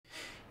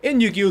In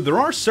Yu-Gi-Oh! There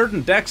are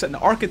certain decks and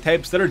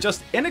archetypes that are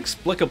just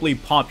inexplicably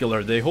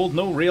popular. They hold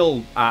no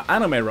real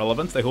anime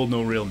relevance, they hold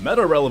no real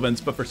meta relevance,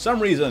 but for some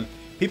reason,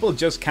 people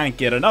just can't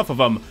get enough of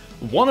them.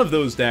 One of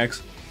those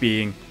decks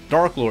being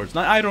Darklords.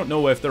 Now, I don't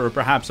know if there are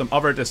perhaps some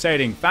other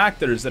deciding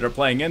factors that are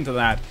playing into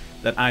that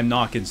I'm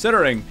not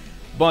considering,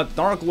 but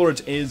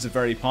Darklords is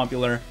very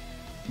popular.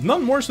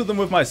 None more so than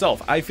with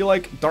myself. I feel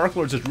like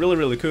Darklords is really,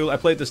 really cool. I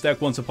played this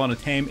deck once upon a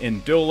time in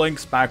Duel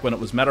Links back when it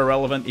was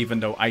meta-relevant, even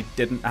though I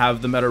didn't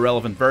have the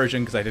meta-relevant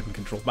version because I didn't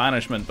control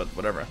banishment, but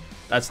whatever.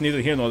 That's neither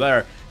here nor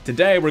there.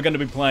 Today we're going to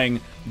be playing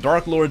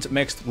Darklords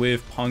mixed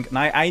with P.U.N.K.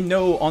 Now, I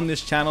know on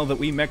this channel that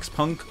we mix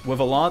P.U.N.K with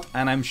a lot,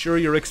 and I'm sure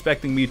you're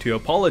expecting me to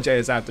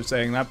apologize after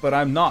saying that, but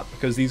I'm not,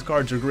 because these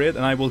cards are great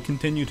and I will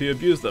continue to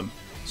abuse them.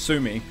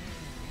 Sue me.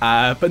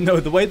 But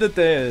no, the way that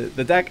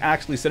the deck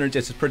actually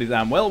synergizes pretty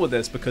damn well with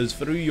this, because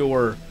through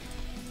your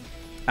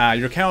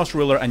Chaos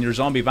Ruler and your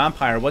Zombie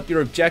Vampire, what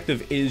your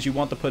objective is, you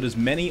want to put as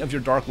many of your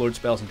Darklord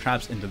spells and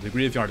traps into the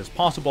graveyard as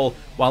possible,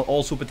 while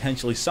also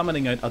potentially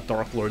summoning out a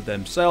Darklord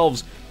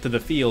themselves to the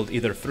field,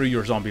 either through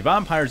your Zombie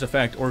Vampire's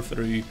effect or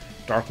through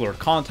Darklord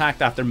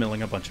Contact after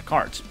milling a bunch of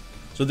cards.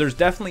 So there's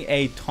definitely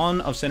a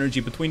ton of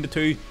synergy between the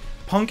two.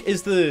 P.U.N.K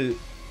is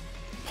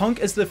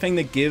the thing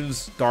that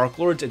gives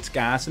Darklords its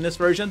gas in this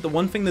version. The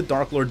one thing that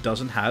Darklord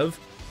doesn't have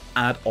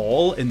at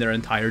all in their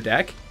entire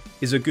deck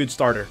is a good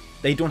starter.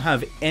 They don't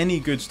have any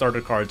good starter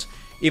cards.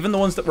 Even the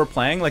ones that we're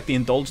playing, like the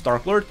Indulged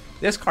Darklord,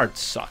 this card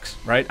sucks,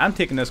 right? I'm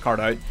taking this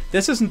card out.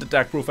 This isn't the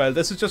deck profile.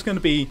 This is just going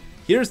to be,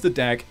 here's the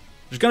deck.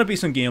 There's going to be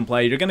some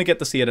gameplay. You're going to get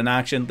to see it in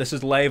action. This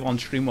is live on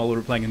stream while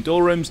we're playing in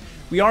duel rooms.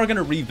 We are going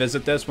to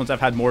revisit this once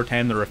I've had more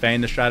time to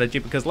refine the strategy,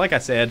 because like I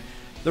said,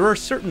 there are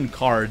certain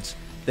cards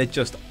that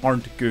just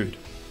aren't good,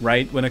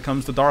 right, when it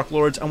comes to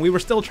Darklords, and we were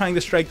still trying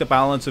to strike the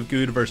balance of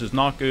good versus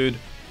not good.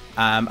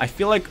 I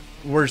feel like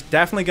we're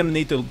definitely going to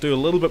need to do a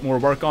little bit more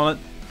work on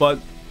it, but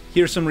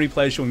here's some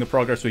replays showing the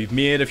progress we've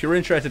made. If you're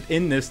interested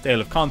in this style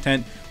of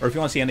content, or if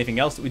you want to see anything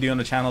else that we do on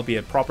the channel, be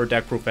it proper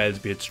deck profiles,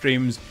 be it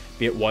streams,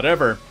 be it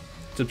whatever,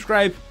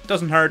 subscribe.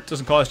 Doesn't hurt,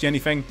 doesn't cost you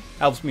anything,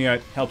 helps me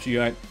out, helps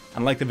you out,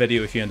 and like the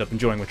video if you end up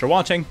enjoying what you're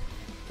watching.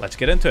 Let's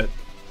get into it.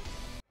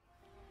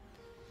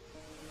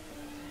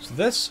 So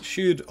this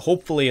should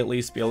hopefully at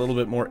least be a little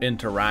bit more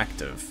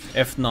interactive.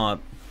 If not,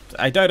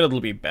 I doubt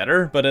it'll be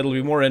better, but it'll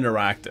be more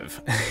interactive.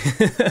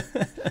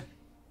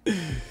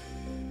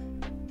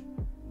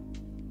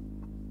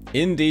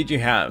 Indeed you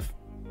have.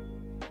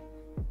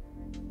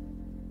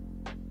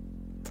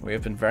 We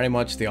have been very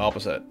much the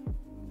opposite.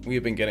 We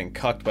have been getting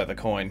cucked by the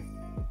coin.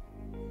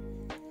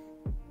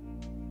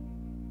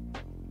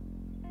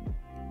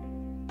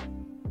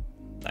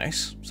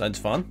 Nice, sounds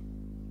fun.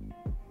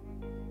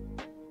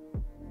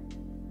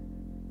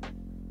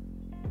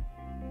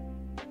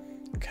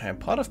 Okay,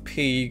 Pot of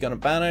P, gonna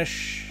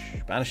banish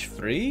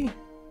 3.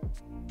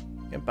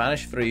 Yeah,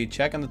 banish 3,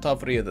 checking the top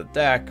 3 of the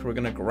deck. We're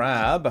gonna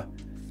grab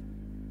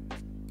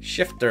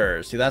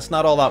Shifter. See, that's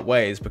not all that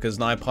ways, because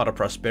now Pot of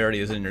Prosperity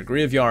is in your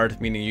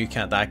graveyard, meaning you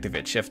can't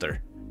activate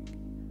Shifter.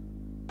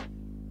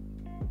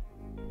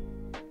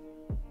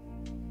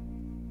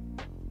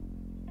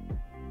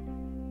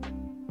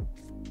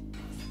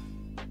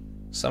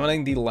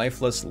 Summoning the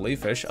Lifeless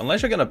Leafish,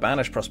 unless you're gonna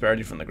banish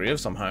Prosperity from the grave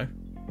somehow.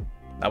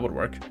 That would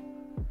work.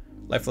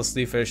 Lifeless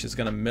Leafish is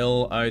going to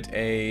mill out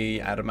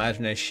I'd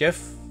imagine a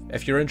Shift.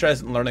 If you're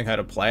interested in learning how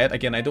to play it,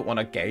 again, I don't want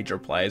to gauge your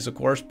plays, of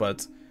course,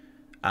 but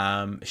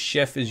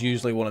Shift is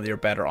usually one of your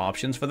better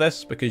options for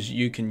this, because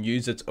you can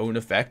use its own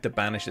effect to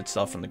banish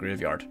itself from the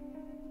graveyard.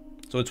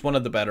 So it's one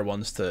of the better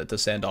ones to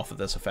send off of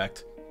this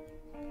effect.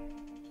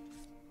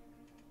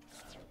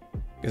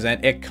 Because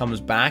then it comes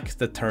back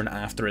the turn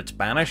after it's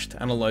banished,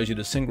 and allows you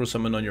to synchro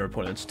summon on your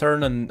opponent's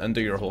turn and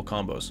do your whole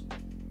combos.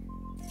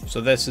 So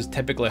this is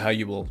typically how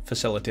you will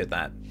facilitate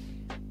that.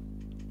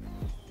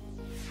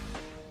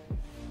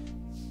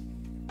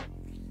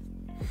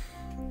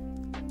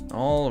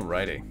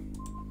 Alrighty.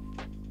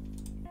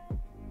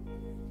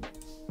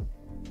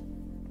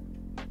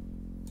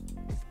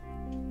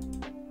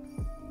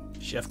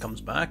 Chef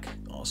comes back.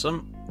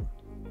 Awesome.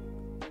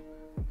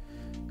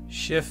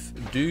 Chef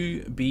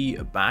do be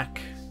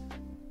back.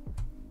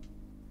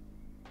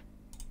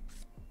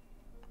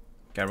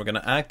 Okay, we're going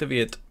to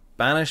activate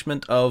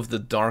Banishment of the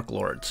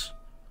Darklords.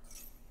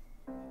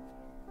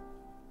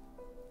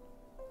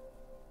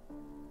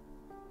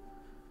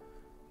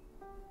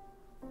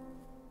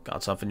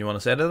 Got something you want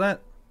to say to that?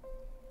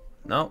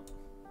 No?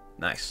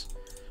 Nice.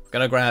 We're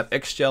going to grab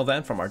X-Gel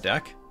then from our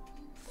deck,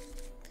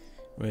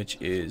 which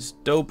is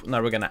dope.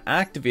 Now we're going to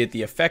activate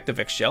the effect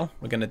of X-Gel.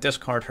 We're going to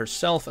discard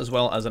herself as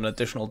well as an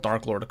additional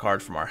Darklord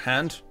card from our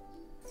hand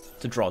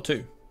to draw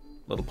 2.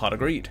 Little Pot of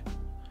Greed.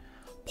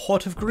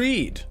 Pot of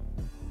Greed,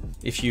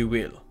 if you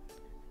will.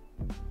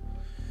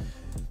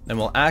 Then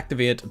we'll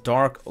activate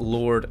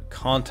Darklord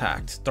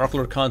Contact.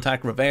 Darklord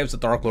Contact revives the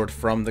Darklord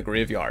from the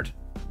graveyard.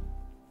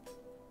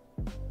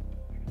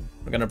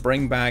 We're going to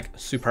bring back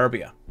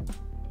Superbia.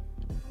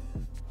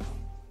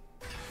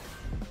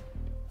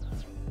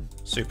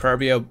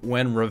 Superbia,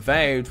 when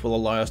revived, will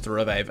allow us to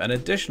revive an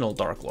additional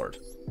Darklord.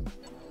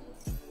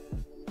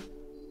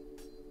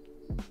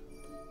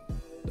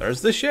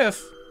 There's the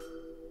shift.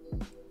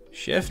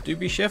 Shift do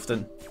be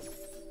shifting.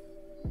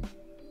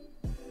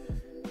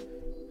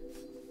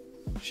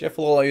 Shift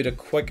will allow you to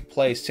quick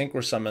play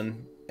Synchro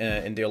Summon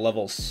into a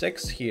level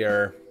 6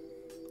 here.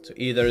 So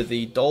either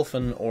the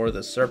Dolphin or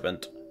the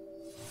Serpent.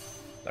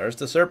 There's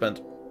the Serpent.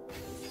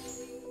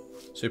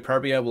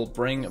 Superbia will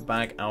bring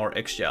back our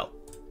X-Gel.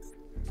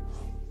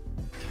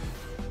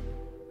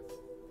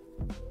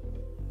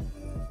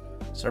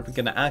 Serpent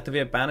gonna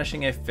activate,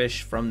 banishing a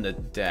fish from the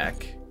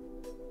deck.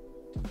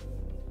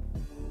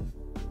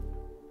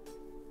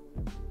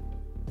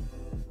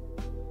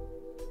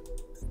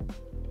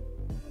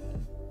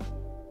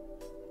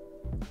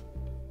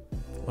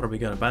 What are we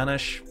gonna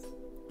banish?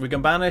 We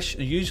can banish,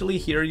 usually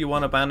here you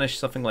want to banish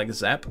something like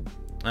Zep,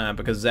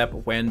 because Zep,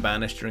 when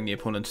banished during the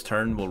opponent's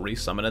turn, will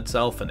resummon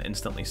itself and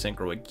instantly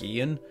synchro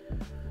again.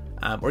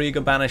 Or you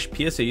can banish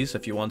PSEs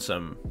if you want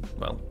some,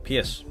 well,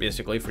 PS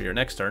basically for your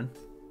next turn.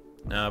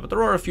 But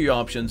there are a few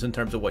options in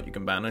terms of what you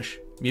can banish.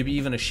 Maybe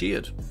even a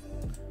Shade.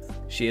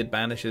 Shade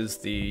banishes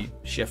the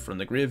shift from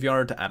the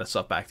graveyard to add a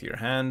stuff back to your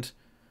hand.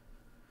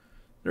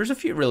 There's a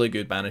few really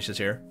good banishes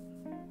here.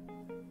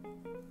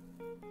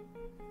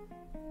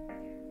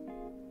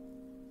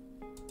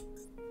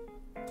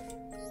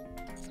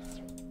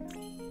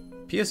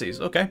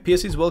 PSEs, okay.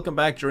 PSEs will come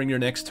back during your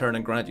next turn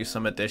and grant you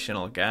some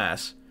additional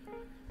gas.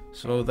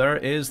 So there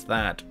is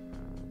that.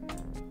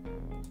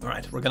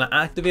 Alright, we're going to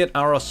activate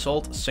our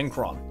Assault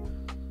Synchron.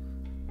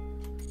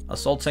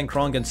 Assault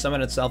Synchron can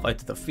summon itself out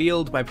to the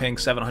field by paying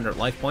 700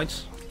 life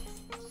points.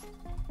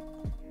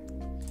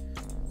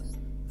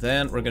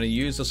 Then we're going to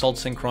use Assault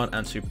Synchron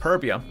and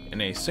Superbia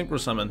in a Synchro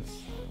Summon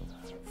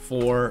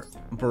for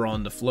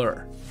Baron de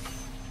Fleur.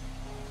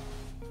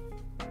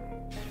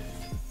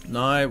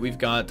 Now we've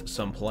got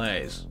some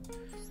plays.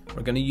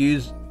 We're going to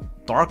use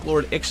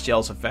Darklord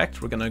X-Gel's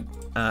effect. We're going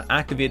to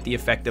activate the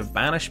effect of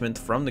banishment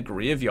from the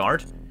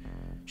graveyard,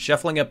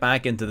 shuffling it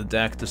back into the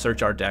deck to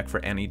search our deck for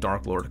any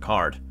Darklord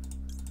card.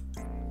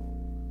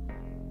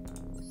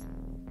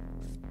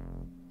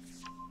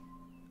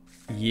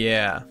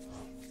 Yeah.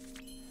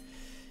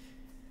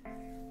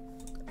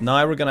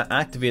 Now we're going to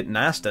activate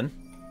Nastin.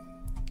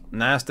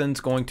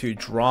 Nastin's going to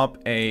drop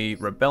a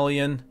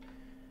Rebellion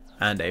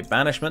and a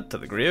Banishment to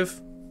the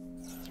grave.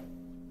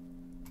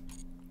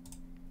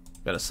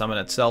 Going to summon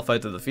itself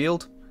out of the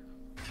field.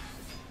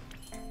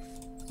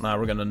 Now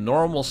we're going to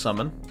normal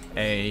summon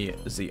a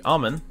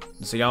Xiaomin.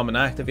 Xiaomin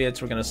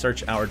activates. We're going to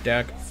search our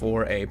deck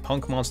for a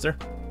P.U.N.K monster.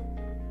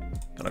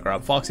 Going to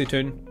grab Foxy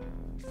Toon.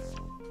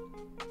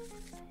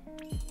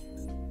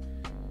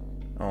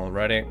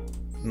 Alrighty.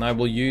 Now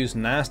we'll use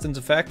Nastin's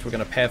effect. We're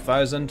going to pay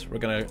 1,000. We're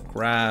going to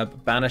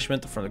grab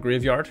Banishment from the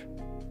graveyard.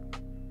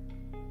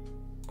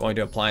 Going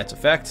to apply its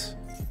effect.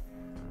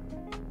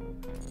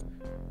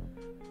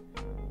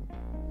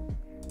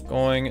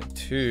 Going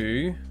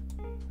to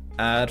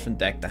add from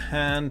deck to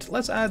hand.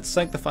 Let's add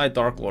Sanctified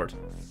Darklord.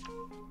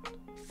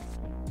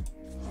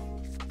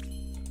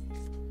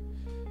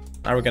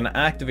 Now we're going to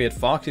activate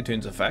Foxy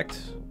Toon's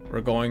effect.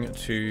 We're going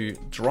to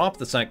drop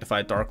the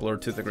Sanctified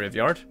Darklord to the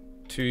graveyard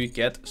to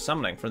get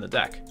summoning from the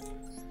deck.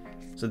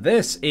 So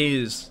this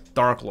is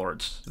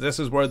Darklords. This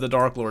is where the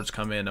Darklords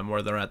come in and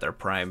where they're at their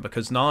prime,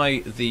 because now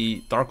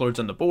the Darklords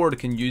on the board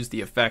can use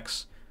the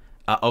effects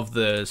of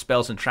the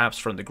spells and traps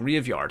from the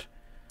graveyard.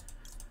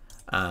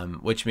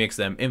 Which makes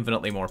them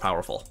infinitely more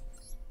powerful.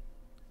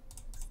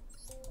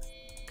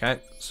 Okay,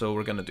 so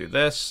we're going to do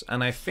this,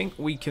 and I think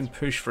we can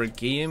push for a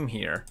game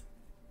here.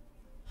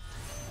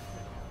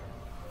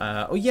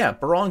 Oh yeah,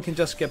 Baron can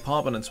just get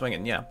popping and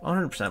swinging, yeah,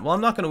 100%. Well,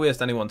 I'm not going to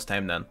waste anyone's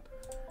time then.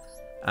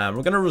 We're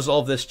going to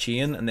resolve this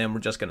chain, and then we're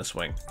just going to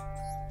swing.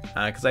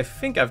 Because I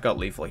think I've got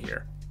lethal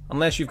here.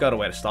 Unless you've got a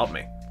way to stop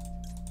me.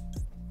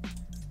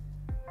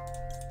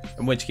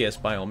 In which case,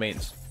 by all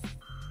means.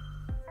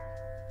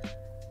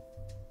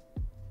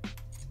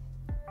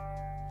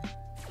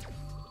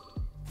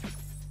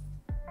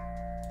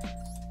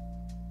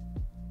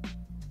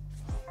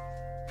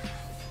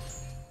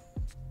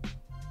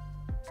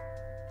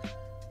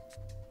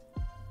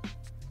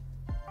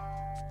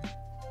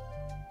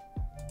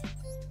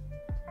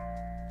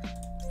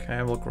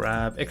 Okay, we'll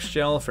grab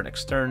X-Gel for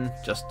next turn.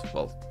 Just,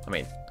 well, I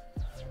mean,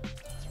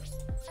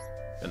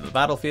 in the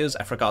battle phase,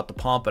 I forgot to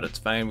pop, but it's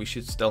fine. We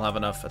should still have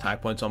enough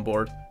attack points on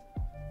board.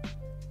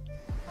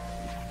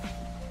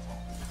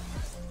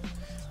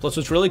 Plus,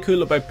 what's really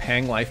cool about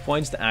paying life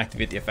points to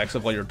activate the effects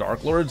of all your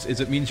Darklords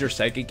is it means your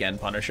Psychic End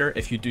Punisher,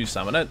 if you do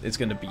summon it, is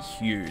going to be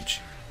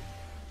huge.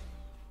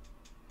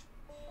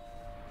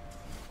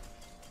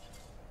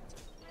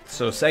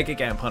 So Psychic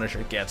End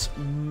Punisher gets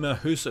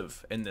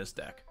massive in this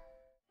deck.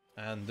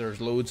 And there's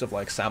loads of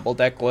like sample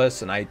deck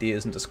lists and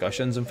ideas and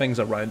discussions and things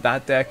around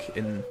that deck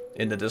in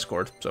the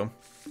Discord, so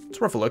it's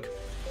worth a look.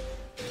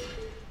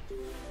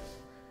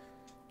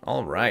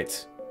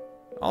 Alright.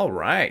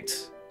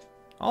 Alright.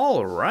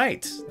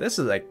 Alright. This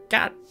is a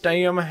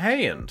goddamn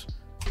hand.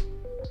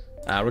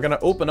 We're going to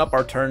open up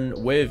our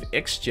turn with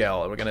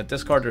Ixchel. We're going to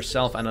discard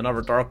yourself and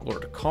another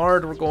Darklord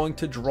card. We're going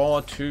to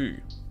draw 2.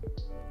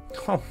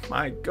 Oh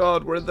my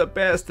god, we're the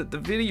best at the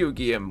video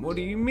game. What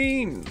do you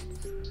mean?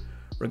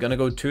 We're going to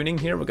go tuning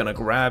here. We're going to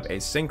grab a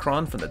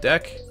Synchron from the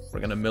deck. We're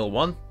going to mill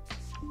 1.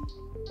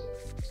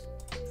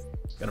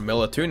 Gonna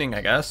mill a tuning,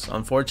 I guess.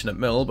 Unfortunate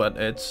mill, but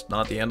it's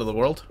not the end of the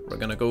world. We're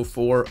gonna go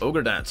for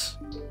Ogre Dance.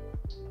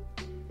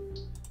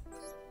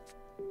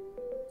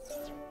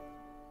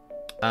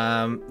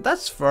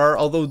 That's fair,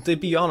 although to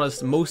be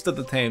honest, most of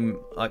the time,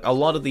 like a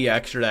lot of the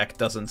extra deck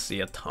doesn't see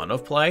a ton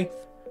of play.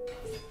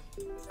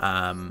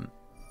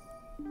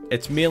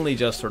 It's mainly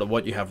just sort of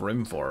what you have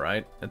room for,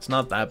 right? It's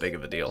not that big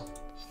of a deal.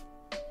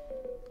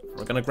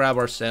 We're gonna grab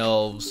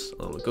ourselves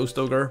a little Ghost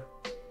Ogre.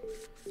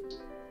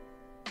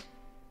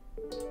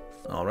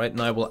 Alright,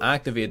 now we'll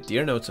activate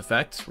Deer Note's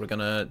effect. We're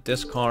gonna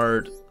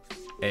discard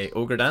a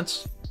Ogre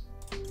Dance.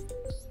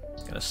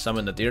 Gonna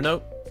summon the Deer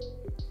Note.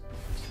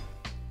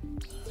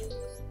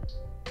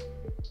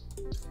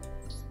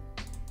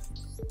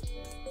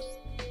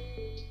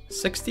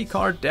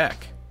 $60-card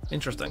deck.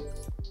 Interesting.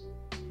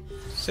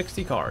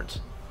 60 cards.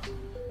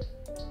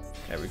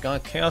 Okay, we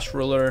got Chaos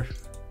Ruler.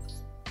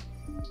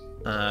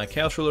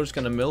 Chaos Ruler's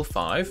gonna mill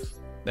 5.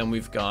 Then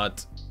we've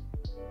got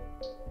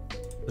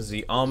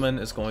the Almond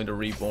is going to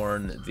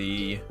reborn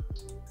the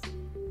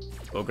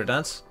Ogre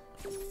Dance.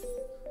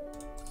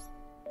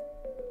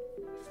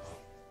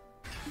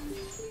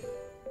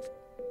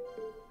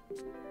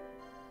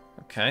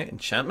 Okay,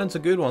 Enchantment's a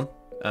good one.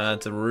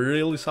 It's a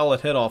really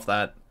solid hit off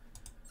that.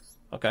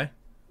 Okay.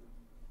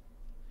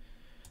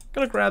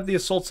 Gonna grab the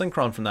Assault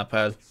Synchron from that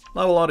pile.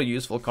 Not a lot of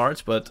useful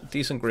cards, but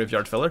decent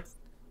graveyard filler.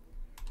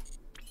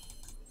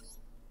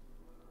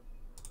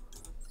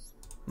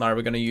 Now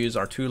we're going to use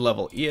our 2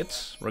 level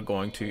 8s. We're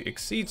going to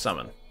Exceed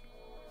Summon.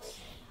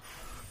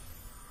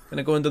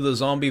 Gonna go into the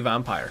Zombie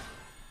Vampire.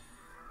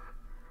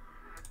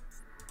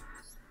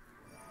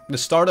 The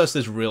Stardust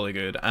is really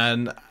good,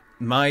 and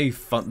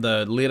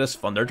the latest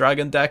Thunder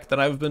Dragon deck that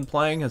I've been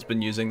playing has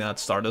been using that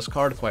Stardust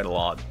card quite a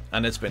lot,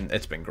 and it's been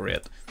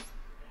great.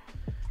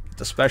 Get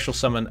the special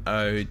summon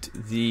out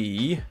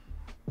the.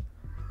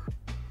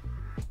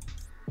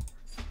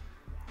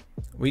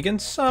 We can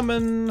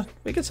summon.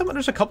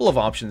 There's a couple of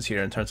options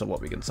here in terms of what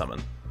we can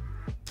summon.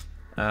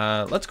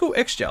 Let's go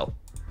Ixchel.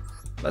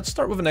 Let's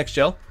start with an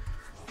Ixchel.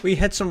 We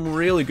hit some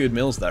really good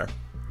mills there.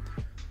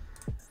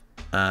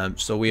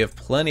 So we have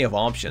plenty of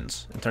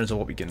options in terms of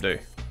what we can do.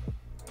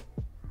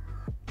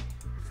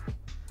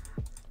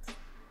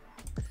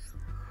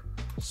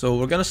 So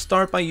we're going to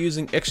start by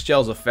using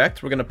Ixchel's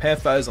effect. We're going to pay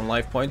 1,000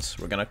 life points.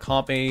 We're going to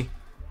copy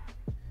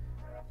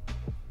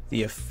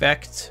the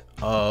effect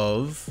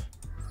of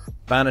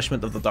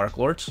Banishment of the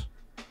Darklords.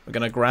 We're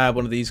going to grab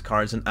one of these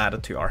cards and add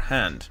it to our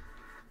hand.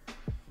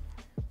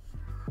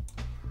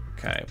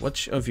 Okay,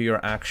 which of you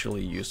are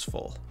actually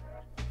useful?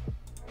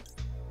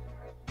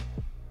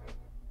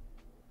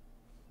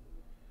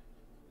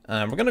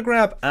 We're going to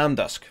grab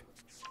Amdusk.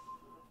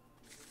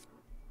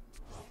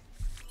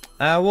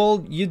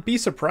 Well, you'd be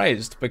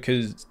surprised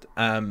because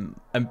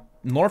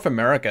North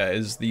America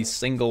is the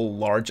single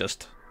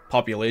largest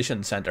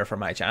population center for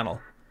my channel.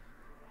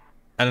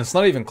 And it's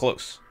not even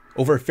close.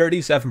 Over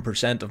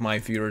 37% of my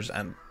viewers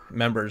and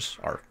members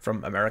are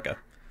from America.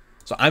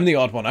 So I'm the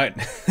odd one out.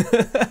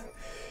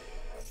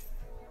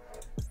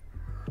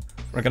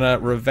 We're going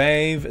to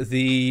revive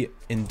the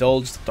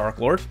Indulged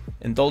Darklord.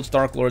 Indulged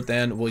Darklord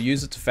then will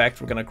use its effect.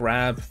 We're going to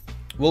grab...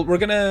 Well, we're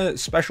going to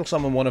special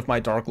summon one of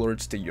my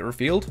Darklords to your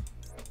field.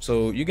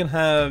 So you can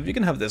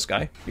have this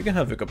guy. You can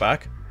have Vuka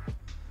back.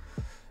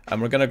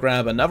 And we're going to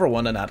grab another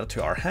one and add it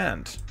to our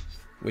hand,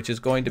 which is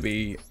going to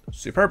be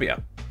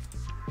Superbia.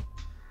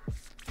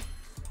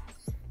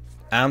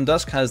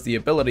 Amdusk has the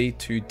ability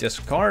to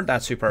discard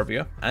that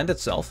Superbia and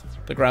itself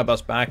to grab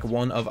us back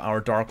one of our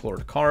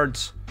Darklord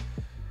cards.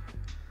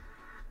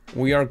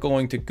 We are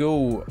going to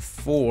go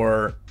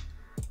for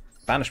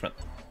Banishment.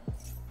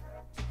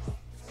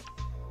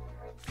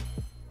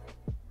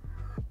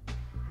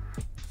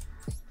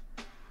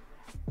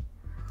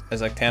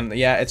 It's like 10.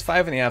 Yeah, it's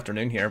 5 in the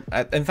afternoon here.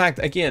 In fact,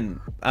 again,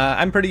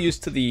 I'm pretty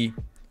used to the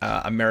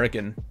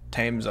American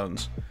time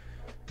zones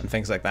and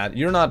things like that.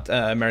 You're not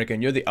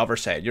American. You're the other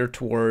side. You're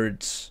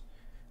towards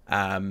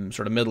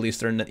sort of Middle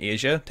Eastern and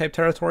Asia type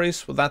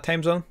territories with that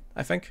time zone,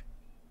 I think.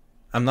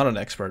 I'm not an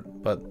expert,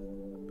 but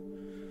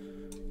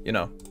you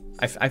know,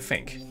 I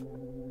think.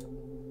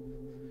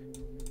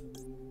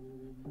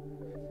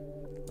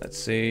 Let's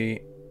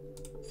see.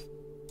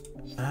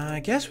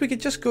 I guess we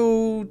could just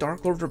go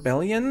Darklord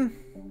Rebellion.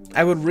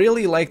 I would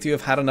really like to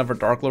have had another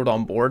Darklord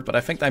on board, but I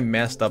think I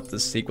messed up the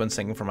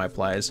sequencing for my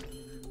plays.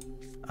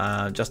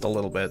 Just a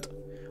little bit.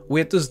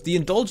 Wait, does the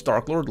Indulged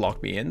Darklord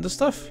lock me into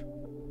stuff?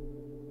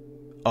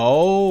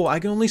 Oh, I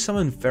can only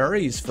summon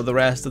fairies for the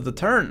rest of the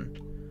turn.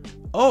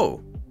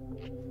 Oh.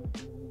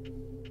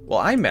 Well,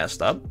 I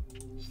messed up.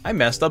 I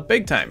messed up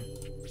big time.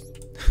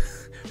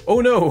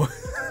 Oh no.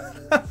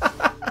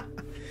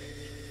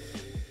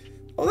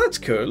 Oh, that's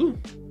cool.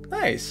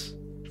 Nice.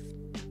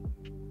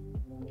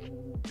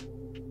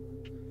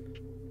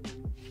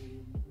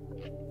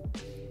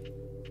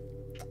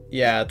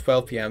 Yeah,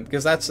 12 p.m.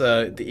 because that's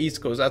the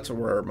East Coast. That's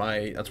where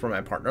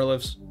my partner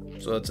lives.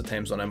 So that's the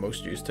time zone I'm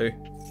most used to.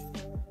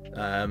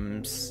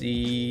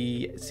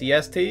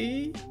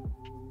 CST?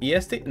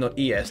 EST? No,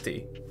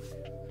 EST.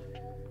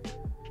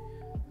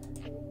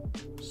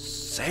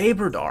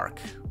 Saberdark.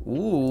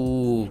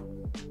 Ooh.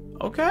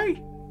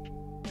 Okay.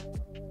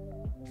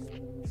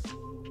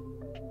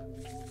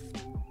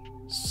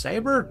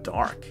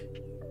 Saberdark.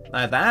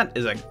 Now that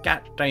is a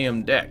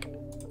goddamn deck.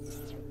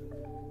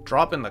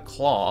 Dropping the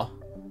claw.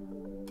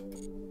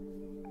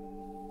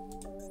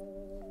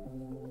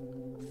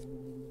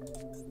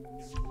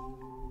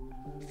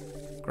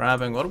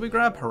 Grabbing, what do we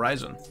grab?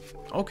 Horizon.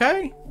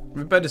 Okay.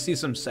 We're about to see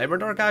some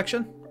Saberdark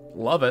action.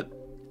 Love it.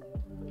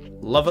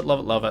 Love it, love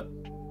it, love it.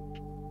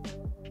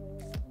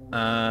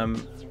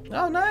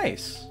 Oh,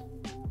 nice.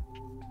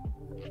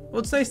 Well,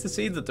 it's nice to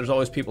see that there's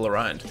always people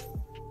around.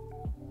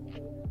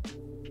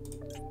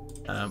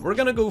 We're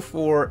gonna go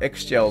for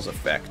Ixchel's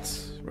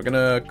effect. We're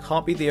gonna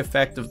copy the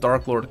effect of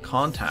Darklord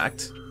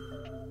Contact.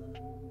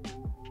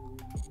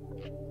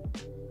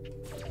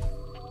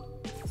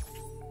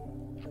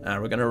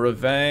 We're gonna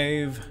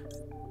revive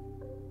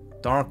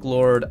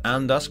Darklord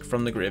and Dusk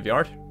from the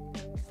graveyard.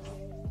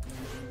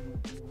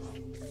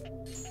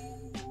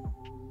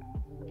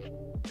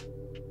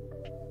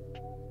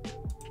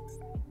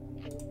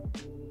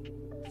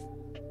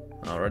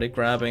 Already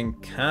grabbing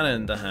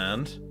Cannon to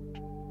hand.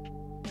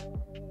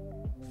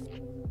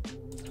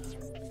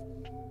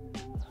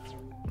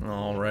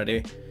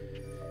 Already.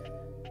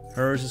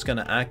 Hers is going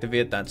to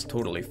activate, that's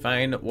totally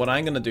fine. What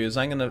I'm going to do is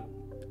I'm going to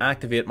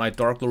activate my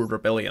Darklord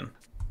Rebellion.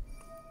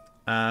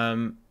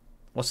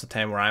 What's the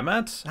time where I'm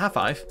at?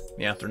 5:30 in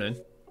the afternoon.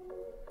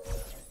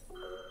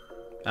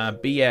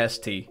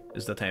 BST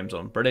is the time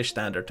zone. British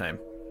Standard Time.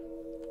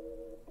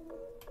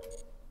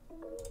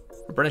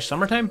 British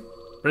Summertime?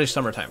 British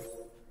Summertime.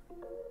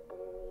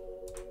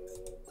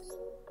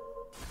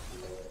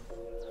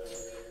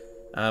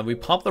 We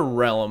pop the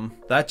Realm.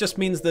 That just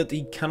means that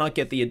he cannot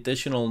get the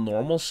additional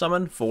normal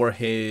summon for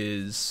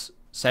his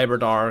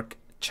Cyberdark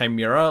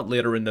Chimera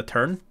later in the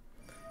turn.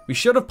 We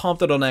should have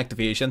popped it on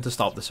activation to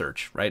stop the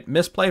search, right?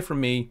 Misplay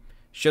from me.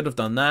 Should have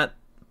done that,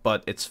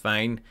 but it's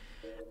fine.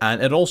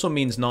 And it also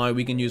means now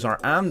we can use our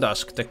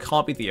Amdusk to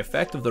copy the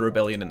effect of the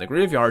Rebellion in the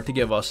graveyard to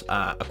give us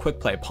a quick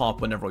play pop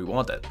whenever we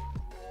want it.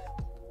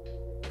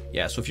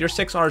 Yeah, so if you're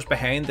 6 hours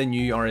behind, then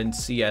you are in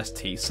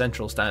CST,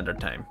 Central Standard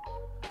Time.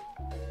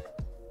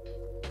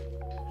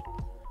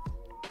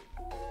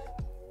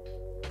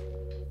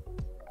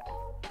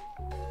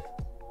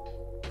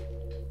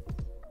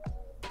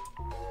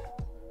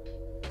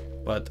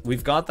 But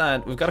we've got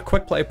a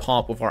quick play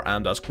pop with our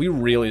Amdusk. We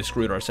really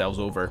screwed ourselves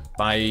over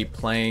by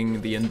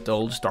playing the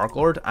Indulged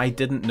Darklord. I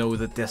didn't know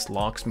that this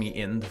locks me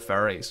in the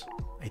fairies.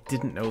 I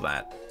didn't know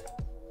that.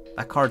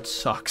 That card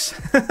sucks.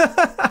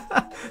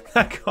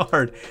 That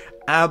card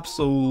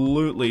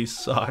absolutely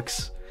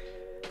sucks.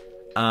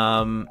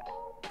 I'm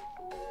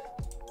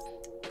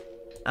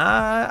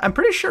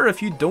pretty sure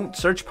if you don't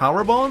search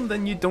Power Bond,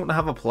 then you don't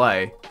have a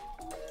play.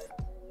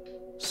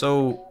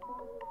 So,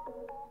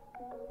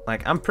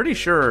 like, I'm pretty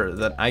sure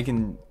that I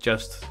can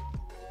just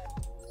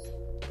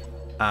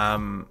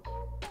I'm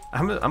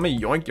a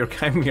yoink your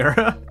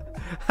Chimera.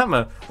 I'm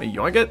a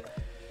yoink it,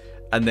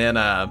 and then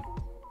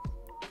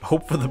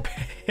hope for the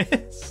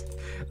best.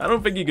 I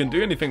don't think you can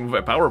do anything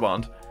with a Power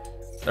Bond.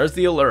 There's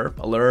the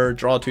allure,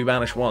 draw 2,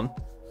 banish 1.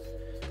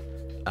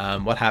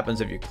 What happens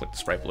if you click the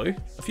Stripe Blue?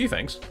 A few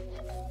things.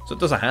 So it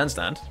does a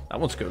handstand. That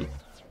one's cool.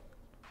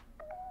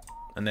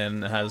 And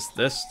then it has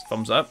this,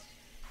 thumbs up,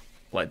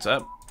 lights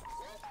up.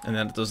 And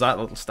then it does that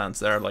little stance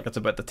there, like it's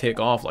about to take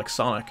off, like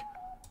Sonic.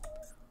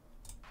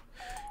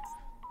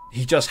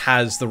 He just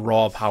has the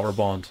raw Power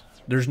Bond.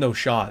 There's no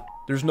shot.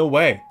 There's no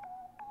way.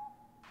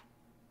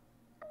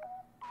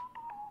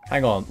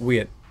 Hang on,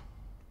 wait.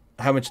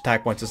 How much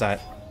attack points is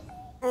that?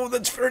 Oh,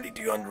 that's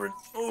 3,200.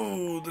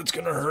 Oh, that's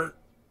gonna hurt.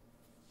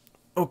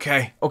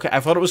 Okay, okay,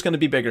 I thought it was gonna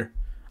be bigger.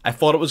 I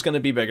thought it was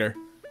gonna be bigger.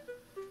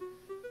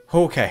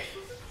 Okay.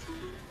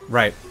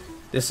 Right.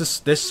 This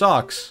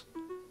sucks.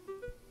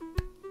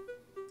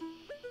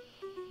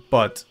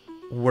 But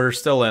we're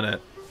still in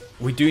it.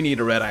 We do need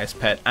a Red Eyes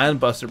pet and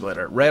Buster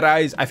Blader. Red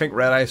Eyes, I think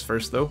Red Eyes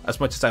first though, as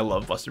much as I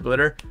love Buster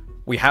Blader.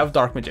 We have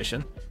Dark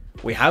Magician.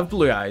 We have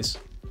Blue Eyes.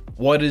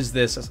 What is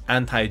this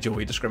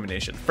anti-Joey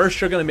discrimination?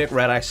 First you're gonna make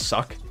Red Eyes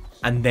suck,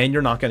 and then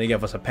you're not gonna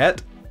give us a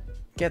pet?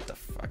 Get the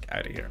fuck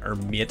out of here. Or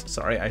mate,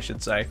 sorry, I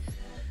should say.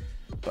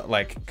 But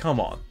like,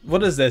 come on.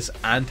 What is this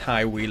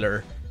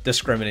anti-Wheeler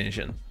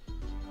discrimination?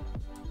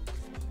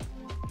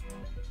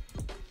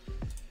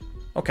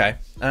 Okay,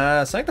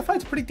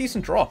 Sanctified's a pretty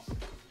decent draw.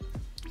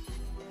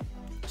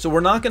 So we're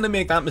not going to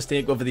make that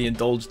mistake over the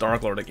Indulged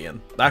Darklord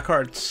again. That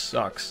card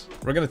sucks.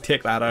 We're going to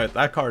take that out.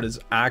 That card is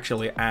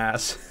actually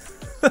ass.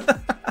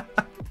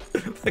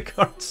 The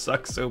card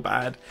sucks so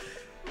bad.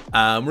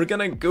 We're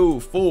going to go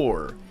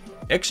for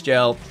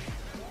Ixchel.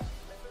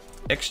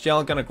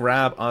 Ixchel going to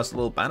grab us a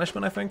little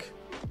banishment, I think.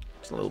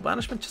 Just a little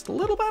banishment. Just a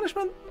little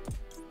banishment.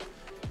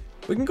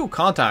 We can go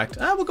Contact.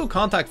 We'll go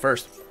Contact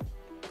first.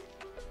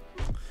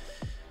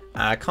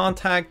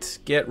 Contact,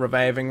 get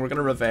reviving. We're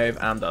gonna revive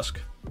Amdusk.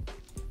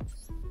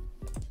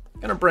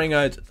 Gonna bring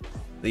out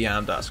the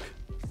Amdusk.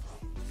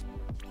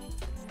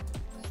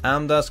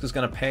 Amdusk is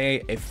gonna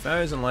pay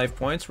 1,000 life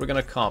points. We're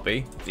gonna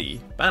copy the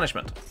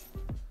banishment.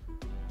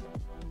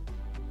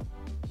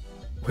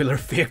 Wheeler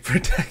fake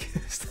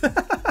protagonist.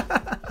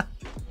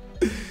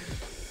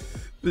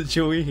 The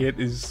Joey hate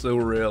is so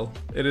real.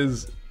 It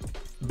is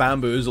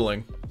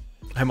bamboozling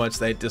how much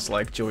they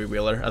dislike Joey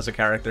Wheeler as a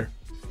character.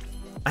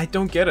 I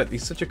don't get it.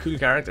 He's such a cool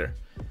character.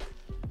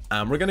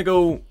 We're gonna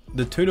go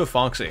the tune of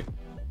Foxy.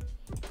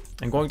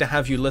 I'm going to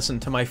have you listen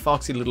to my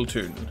foxy little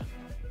tune.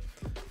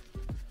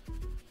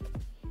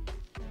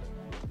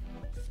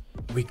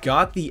 We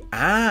got the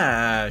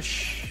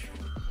Ash.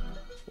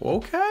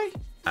 Okay.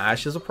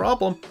 Ash is a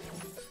problem.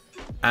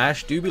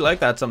 Ash do be like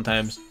that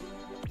sometimes.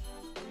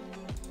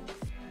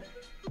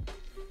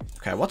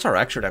 Okay, what's our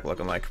extra deck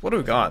looking like? What do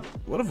we got?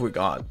 What have we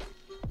got?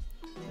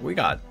 We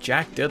got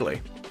Jack Diddley.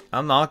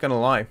 I'm not gonna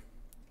lie.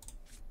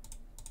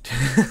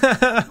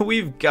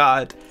 We've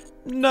got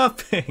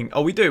nothing.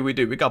 Oh, we do. We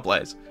got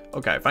Blaze.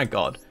 Okay, thank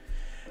God.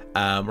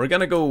 We're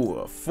gonna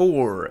go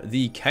for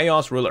the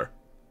Chaos Ruler.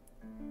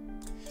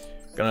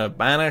 Gonna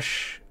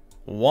banish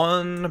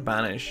 1,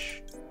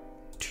 banish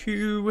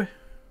 2.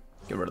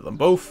 Get rid of them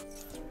both.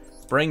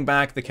 Bring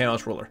back the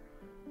Chaos Ruler.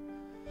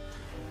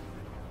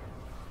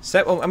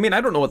 Set one. I mean,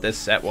 I don't know what this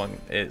set one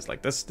is.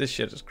 Like, this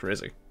shit is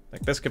crazy.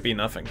 Like, this could be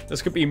nothing.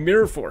 This could be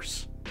Mirror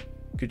Force.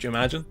 Could you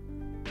imagine?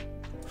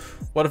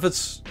 What if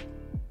it's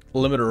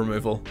limiter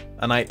removal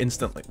and I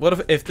instantly...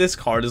 What if this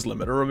card is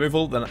limiter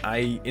removal, then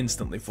I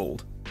instantly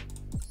fold?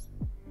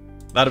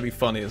 That'd be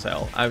funny as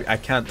hell. I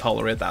can't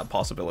tolerate that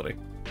possibility.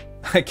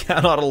 I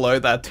cannot allow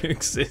that to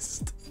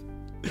exist.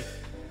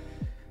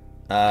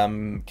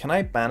 Can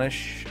I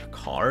banish a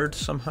card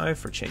somehow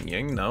for Qin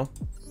Ying? No.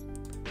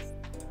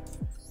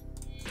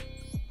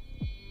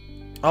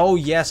 Oh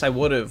yes, I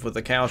would have with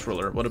the Chaos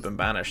Ruler. It would have been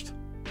banished.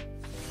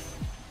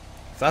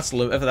 If that's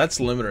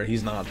limiter,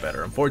 he's not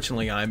better.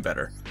 Unfortunately, I'm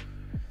better.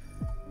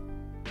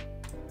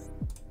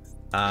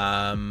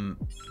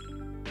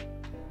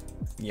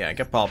 Yeah,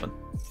 get popping.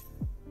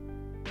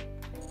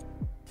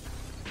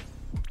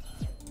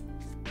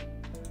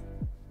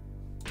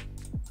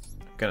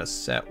 Gonna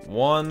set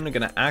 1.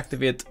 Gonna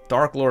activate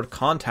Darklord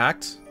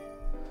Contact.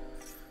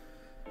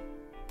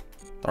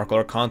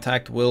 Darklord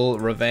Contact will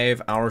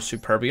revive our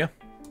Superbia.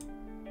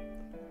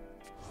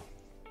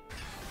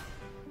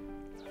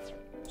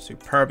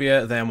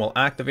 Superbia, then we'll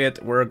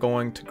activate. We're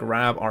going to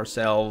grab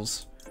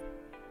ourselves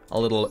a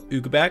little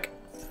Ugabek.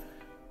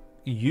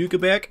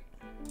 Ugabek,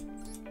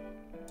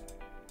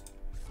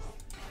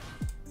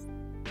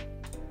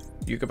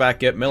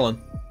 get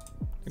milling.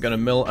 We're gonna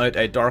mill out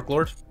a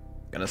Darklord.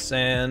 Gonna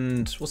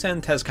send... We'll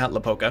send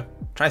Tezcatlipoca.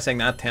 Try saying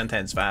that 10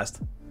 times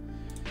fast.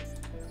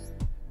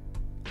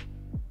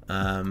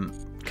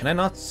 Can I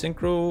not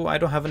synchro? I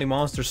don't have any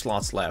monster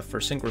slots left for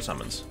synchro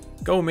summons.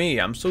 Go me,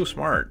 I'm so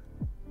smart.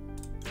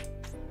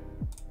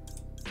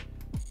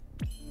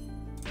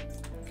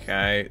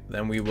 Okay,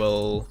 then we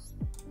will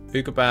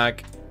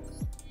Ugabek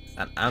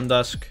and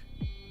Amdusk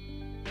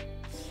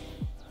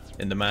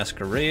in the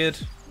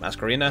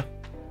Masquerina.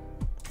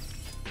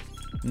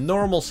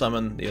 Normal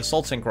summon the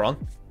Assault Synchron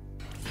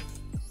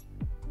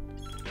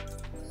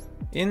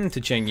into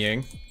Qin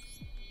Ying.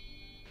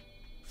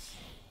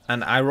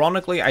 And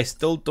ironically, I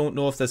still don't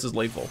know if this is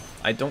lethal.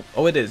 I don't...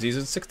 Oh, it is. He's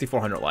at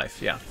 6,400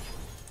 life. Yeah.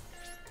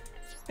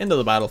 Into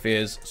the battle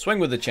phase. Swing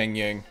with the Qin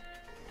Ying.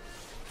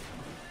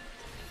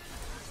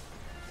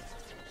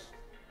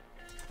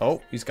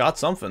 Oh, he's got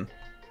something.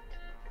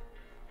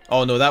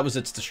 Oh, no, that was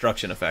its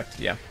destruction effect.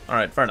 Yeah.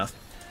 Alright, fair enough.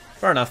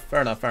 Fair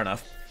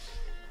enough.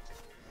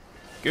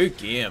 Good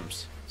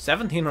games.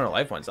 1,700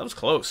 life points. That was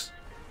close.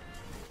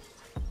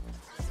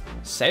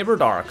 Saber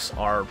Darks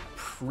are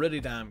pretty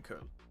damn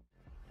cool.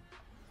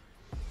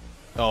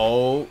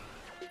 Oh.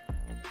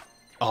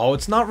 Oh,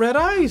 it's not Red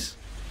Eyes.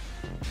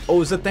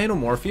 Oh, is it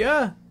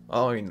Dinomorphia?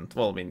 Oh, I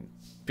mean,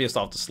 based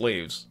off the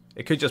sleeves.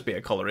 It could just be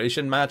a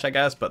coloration match, I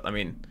guess, but I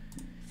mean,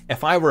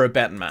 if I were a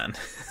betting man.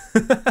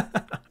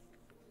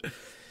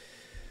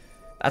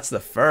 That's the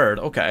third,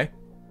 okay.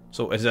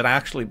 So is it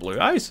actually Blue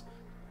Eyes?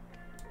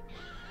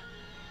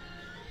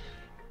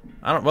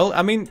 Well,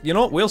 I mean, you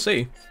know what, we'll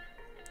see.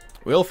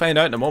 We'll find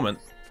out in a moment.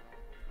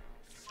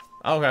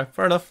 Okay,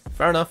 fair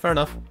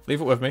enough. Leave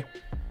it with me.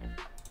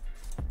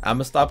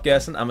 I'ma stop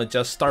guessing, I'ma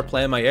just start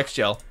playing my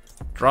X-Gel.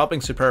 Dropping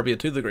Superbia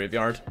to the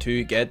graveyard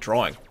to get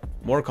drawing.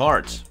 More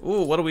cards.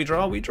 Ooh, what do we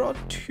draw? We draw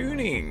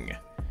Tuning.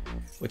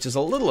 Which is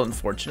a little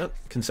unfortunate,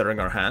 considering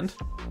our hand.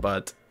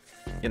 But,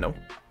 you know.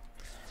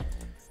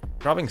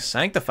 Dropping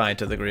Sanctified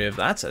to the grave,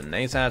 that's a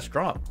nice-ass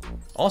drop.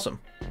 Awesome.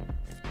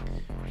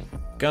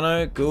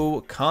 Gonna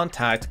go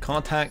Contact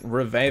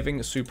reviving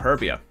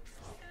Superbia.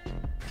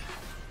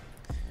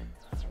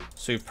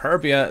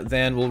 Superbia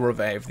then will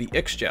revive the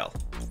X-Gel.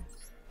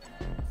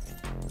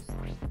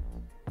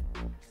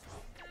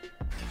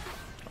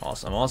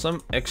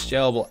 Awesome.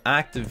 X-Gel will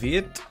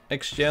activate.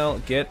 X-Gel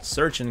get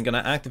Searching.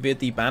 Gonna activate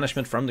the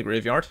banishment from the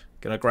graveyard.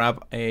 Gonna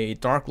grab a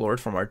Darklord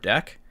from our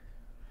deck.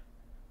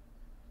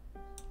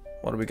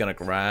 What are we gonna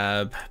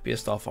grab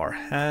based off our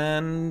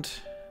hand?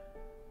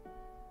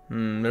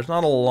 There's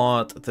not a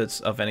lot that's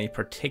of any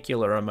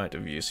particular amount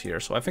of use here,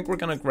 so I think we're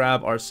gonna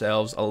grab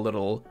ourselves a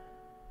little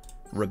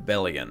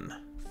rebellion.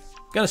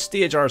 Gonna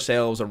stage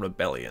ourselves a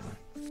rebellion.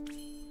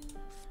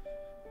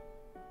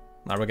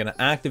 Now we're gonna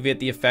activate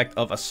the effect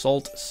of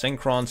Assault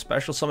Synchron,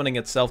 special summoning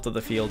itself to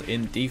the field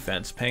in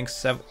defense, paying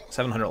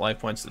 700 life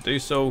points to do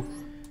so,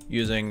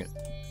 using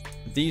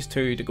these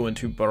two to go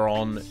into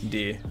Baron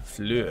de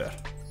Fleur.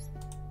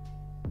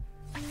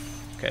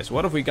 Okay, so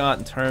what have we got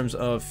in terms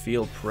of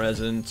field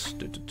presence?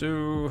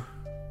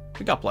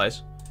 We got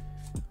plays.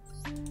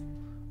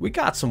 We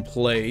got some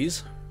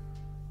plays.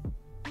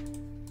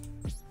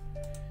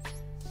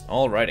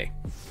 Alrighty.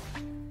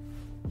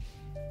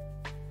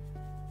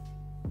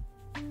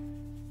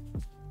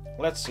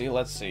 Let's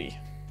see.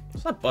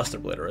 It's not Buster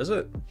Blitter, is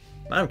it?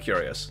 I'm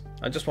curious.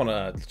 I just want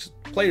to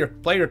play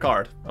your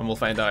card, and we'll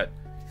find out.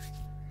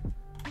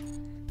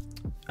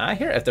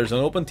 Here, if there's an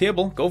open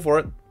table, go for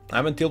it.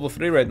 I'm in table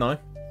 3 right now.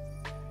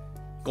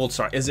 Gold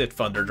Star, is it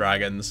Thunder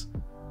Dragons?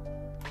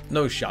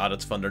 No shot,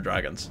 it's Thunder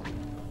Dragons.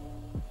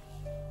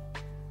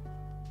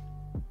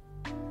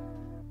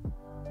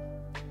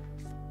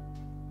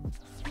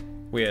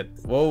 Wait,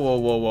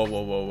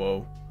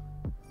 whoa.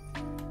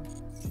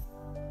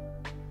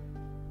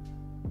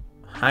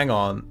 Hang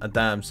on a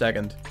damn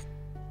second.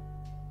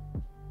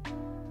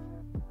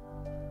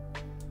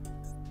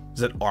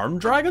 Is it Armed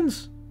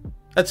Dragons?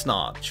 It's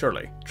not,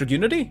 surely.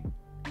 Dragunity?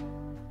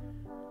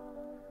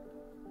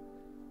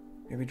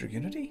 Maybe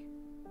Dragunity?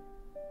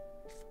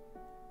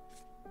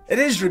 It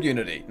is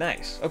Dragunity!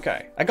 Nice,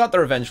 okay. I got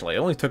there eventually. It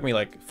only took me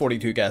like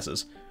 42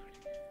 guesses.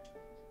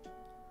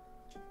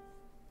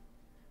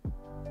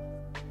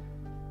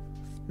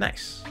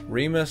 Nice.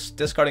 Remus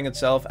discarding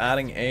itself,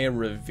 adding a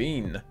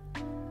Ravine.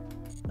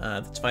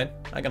 That's fine.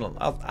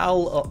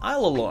 I'll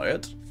allow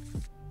it.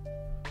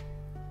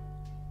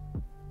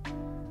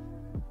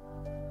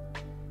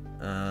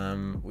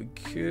 We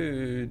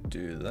could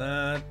do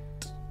that.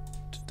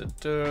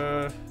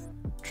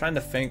 Trying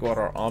to think what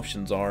our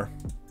options are.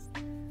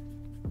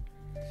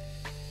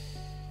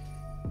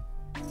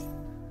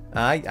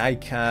 I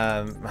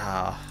can.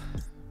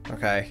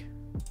 Okay.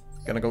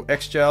 Gonna go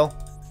X-Gel.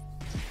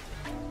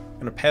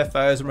 Gonna pay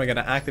 1,000. We're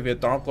gonna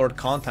activate Darklord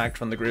Contact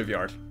from the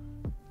graveyard.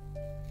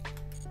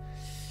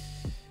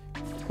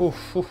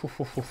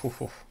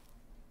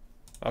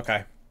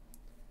 Okay.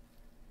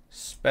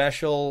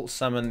 Special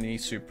summon the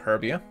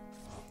Superbia.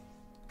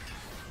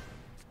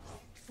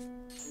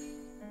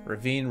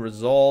 Ravine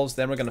resolves.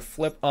 Then we're going to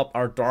flip up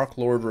our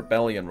Darklord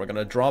Rebellion. We're going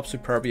to drop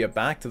Superbia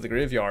back to the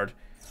graveyard.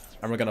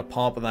 And we're going to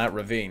pump that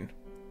Ravine.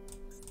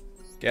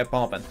 Get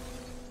pumping.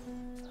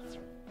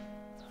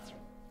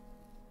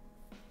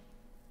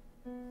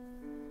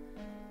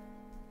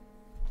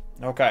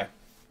 Okay.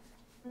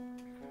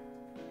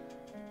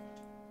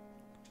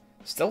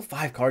 Still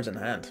 5 cards in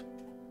hand.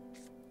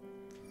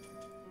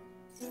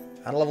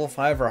 Add a level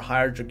 5 or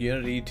higher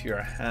Dragunity to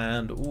your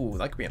hand. Ooh,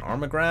 that could be an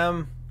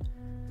Armogram.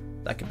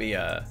 That could be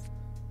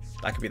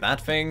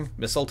that thing.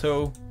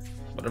 Mistletoe.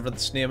 Whatever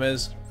this name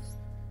is.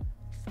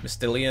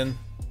 Mystilian.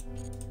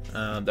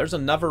 There's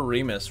another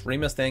Remus.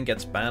 Remus then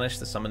gets banished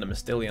to summon the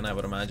Mystilian, I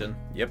would imagine.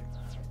 Yep.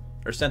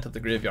 Or sent to the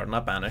graveyard,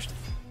 not banished.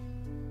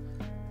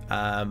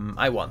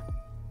 I won.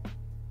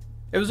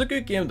 It was a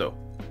good game though.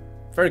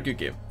 Very good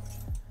game.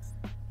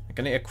 I'm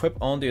gonna equip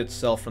onto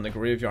itself from the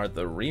graveyard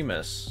the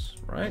Remus,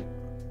 right?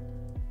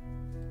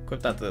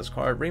 Equip that to this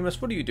card.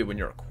 Remus, what do you do when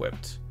you're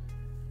equipped?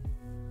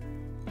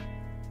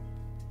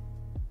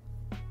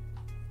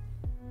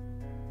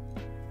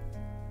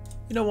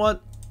 You know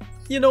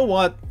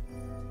what?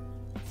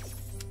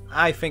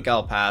 I think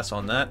I'll pass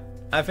on that.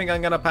 I think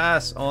I'm gonna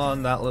pass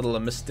on that little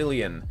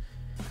Mystilian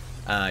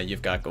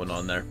you've got going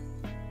on there.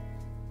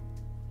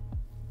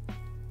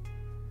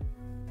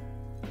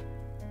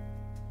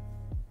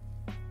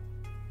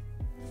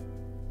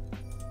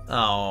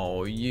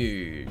 Oh,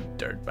 you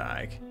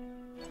dirtbag.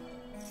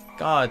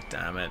 God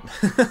damn it.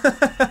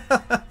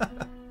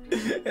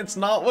 It's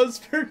not once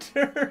per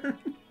turn.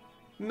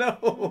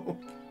 No.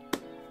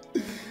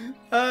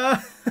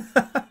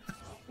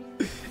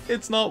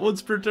 It's not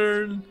once per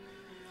turn.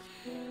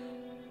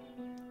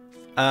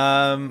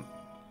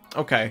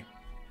 Okay.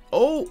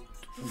 Oh,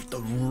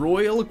 the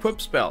Royal Equip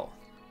spell.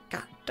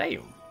 God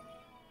damn.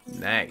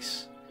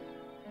 Nice.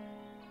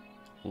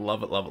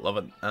 Love it, love it, love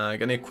it.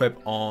 Gonna equip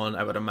on,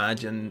 I would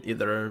imagine,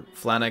 either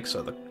Phalanx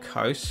or the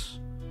Couse.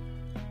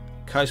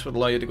 Couse would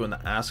allow you to go into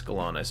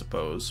Ascalon, I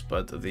suppose,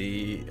 but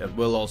it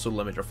will also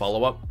limit your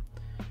follow-up.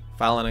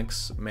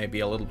 Phalanx may be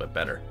a little bit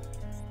better.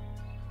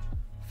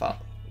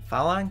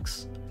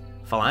 Phalanx?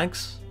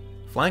 Phalanx?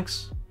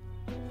 Flanks?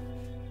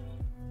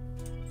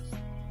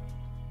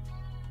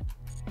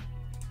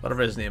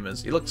 Whatever his name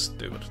is. He looks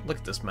stupid. Look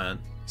at this man.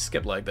 He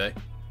skipped leg day.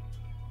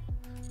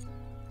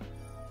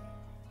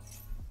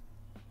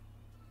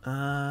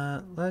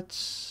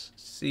 Let's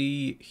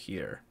see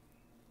here.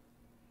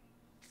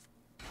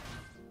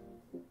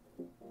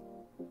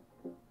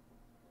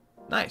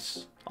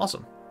 Nice.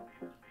 Awesome.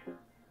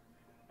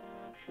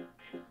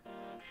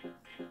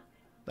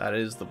 That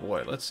is the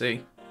boy. Let's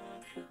see.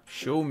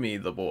 Show me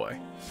the boy.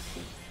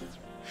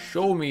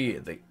 Show me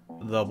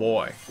the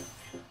boy.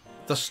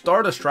 The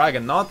Stardust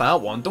Dragon, not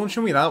that one. Don't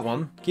show me that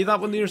one. Keep that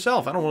one to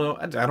yourself. I don't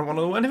want to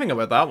know anything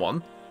about that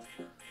one.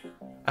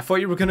 I thought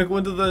you were gonna go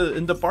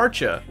into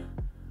Barcha.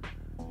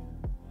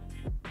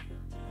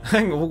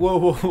 Hang on,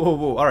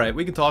 whoa. Alright,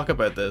 we can talk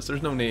about this.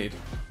 There's no need.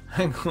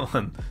 Hang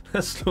on.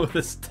 Let's slow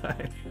this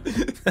down.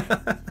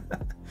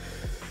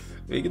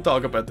 We can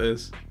talk about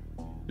this.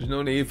 There's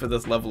no need for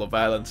this level of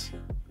violence.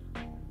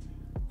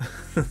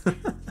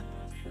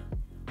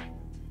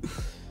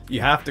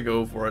 You have to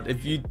go for it.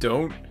 If you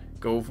don't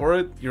go for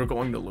it, you're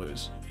going to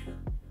lose.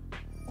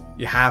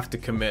 You have to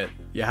commit.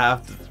 You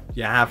have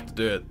to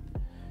do it.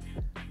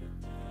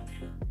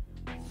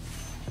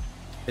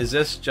 Is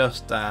this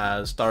just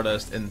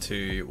Stardust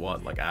into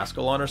what, like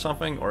Ascalon or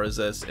something, or is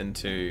this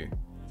into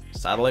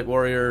Satellite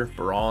Warrior,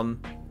 Baron?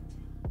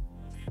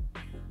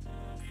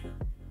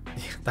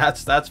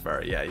 That's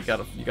fair. Yeah, you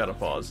gotta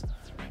pause.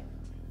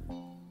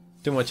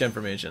 Too much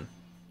information.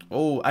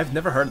 Oh, I've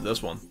never heard of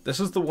this one. This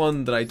is the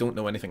one that I don't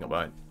know anything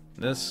about.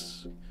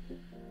 This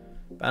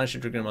banish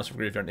your trigger monster from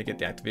graveyard and get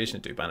the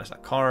activation to banish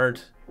that card.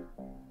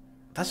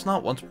 That's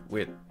not once.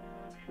 Wait,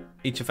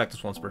 each effect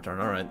is once per turn.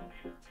 All right.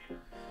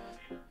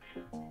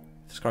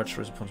 This card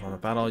destroys opponent's monster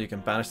battle. You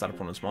can banish that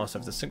opponent's monster.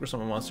 If the synchro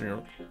summon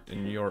monster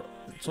in your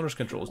owner's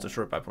control is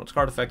destroyed by opponent's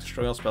card effect,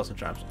 destroy all spells and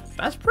traps.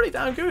 That's pretty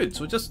damn good.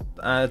 So just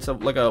it's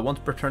like a once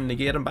per turn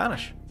negate and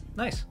banish.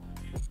 Nice.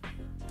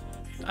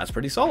 That's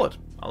pretty solid.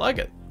 I like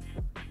it.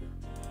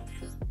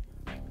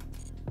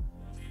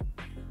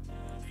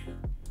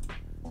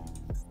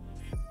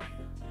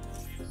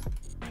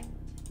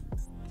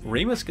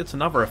 Remus gets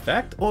another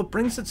effect. Oh, it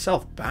brings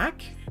itself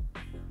back?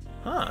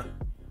 Huh.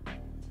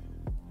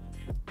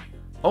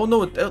 Oh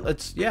no,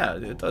 it's yeah,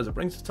 it does. It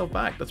brings itself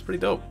back. That's pretty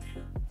dope.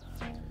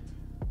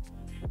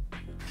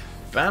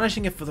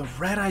 Banishing it for the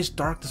Red Eyes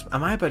Darkness.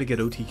 Am I about to get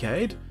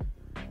OTK'd?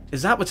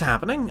 Is that what's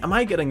happening? Am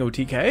I getting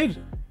OTK'd?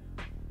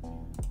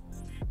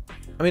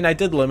 I mean, I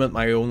did limit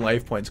my own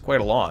life points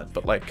quite a lot,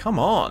 but like, come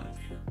on.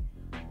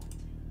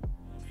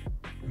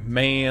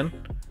 Man.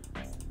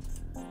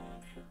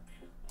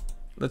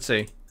 Let's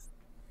see.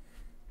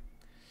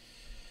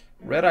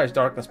 Red Eyes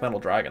Darkness Metal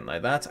Dragon. Now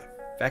that's a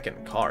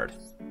feckin' card.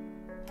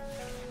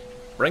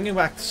 Bringing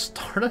back the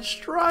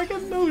Stardust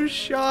Dragon? No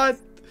shot.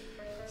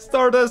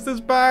 Stardust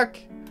is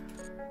back.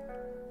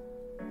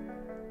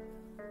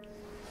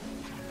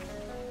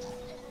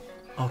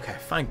 Okay,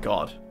 thank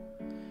God.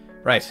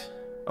 Right.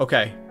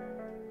 Okay.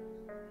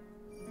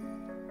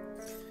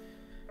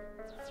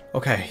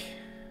 Okay.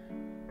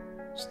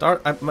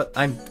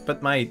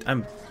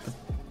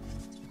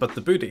 But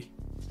the booty.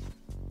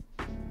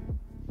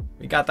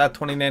 We got that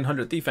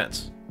 2900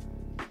 defense.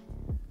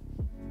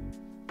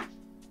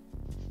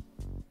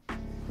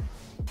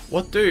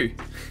 What do?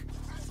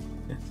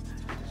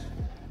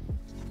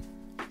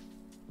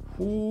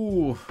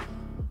 Ooh.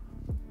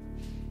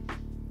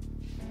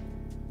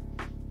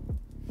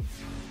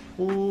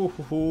 What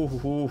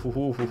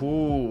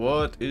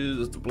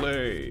is the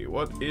play?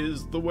 What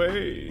is the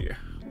way?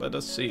 Let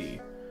us see.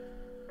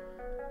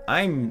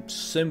 I'm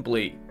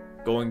simply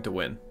going to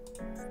win.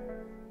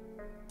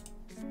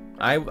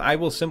 I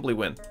will simply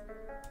win.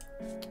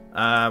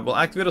 We'll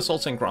activate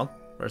Assault Synchron,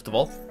 first of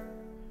all.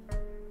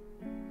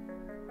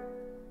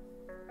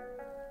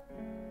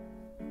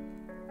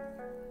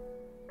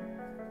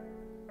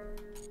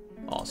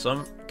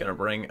 Awesome. Gonna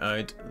bring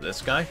out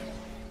this guy.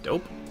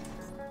 Dope.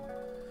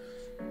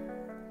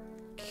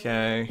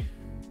 Okay.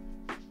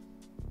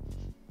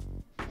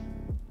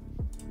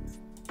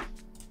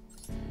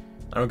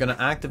 Now we're gonna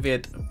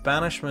activate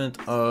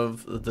Banishment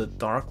of the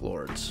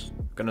Darklords.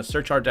 We're gonna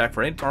search our deck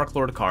for any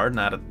Darklord card and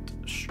add it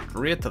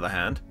straight to the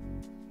hand.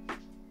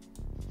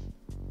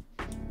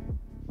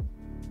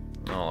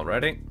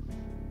 Alrighty.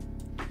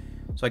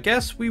 So I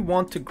guess we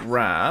want to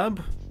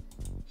grab.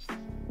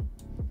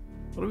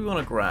 What do we want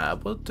to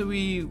grab? What do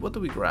we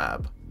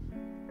grab?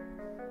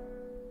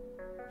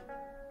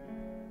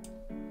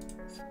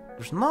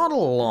 There's not a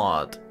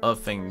lot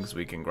of things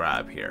we can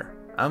grab here.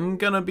 I'm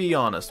gonna be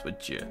honest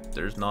with you.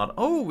 There's not...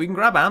 Oh, we can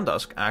grab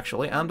Amdusk,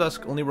 actually.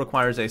 Amdusk only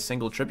requires a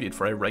single tribute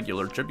for a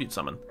regular tribute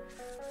summon.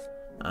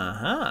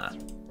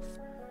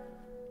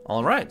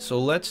 Alright, so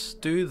let's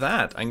do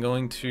that. I'm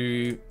going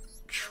to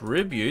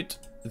tribute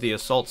the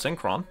Assault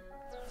Synchron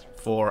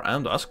for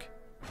Amdusk.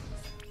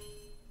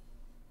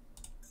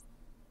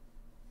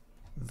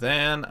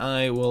 Then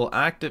I will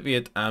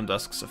activate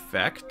Amdusk's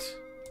effect.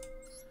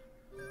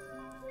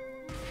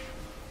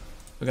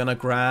 We're gonna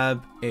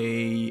grab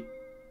a...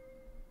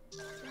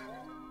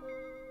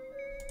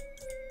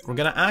 We're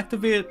gonna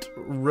activate...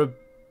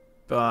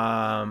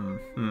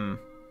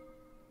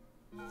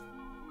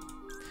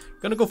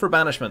 Gonna go for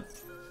Banishment.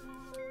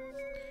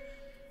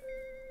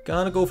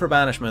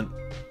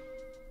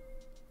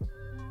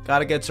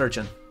 Gotta get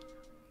searching.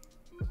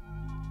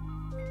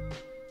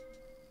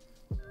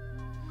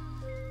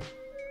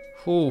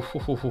 Ooh,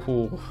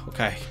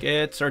 okay,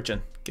 get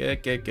searching.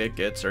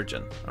 Get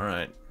searching.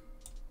 Alright.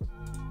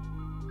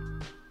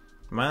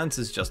 Mans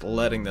is just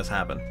letting this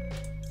happen.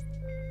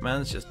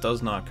 Mans just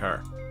does not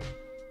care.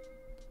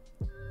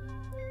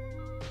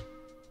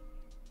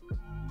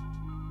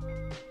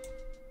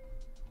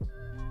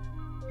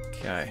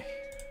 Okay.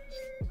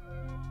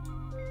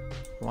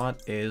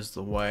 What is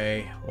the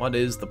way? What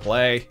is the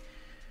play?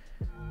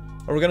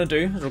 What we're gonna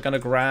do is we're gonna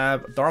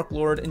grab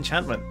Darklord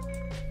enchantment.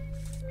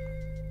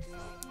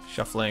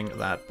 Shuffling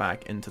that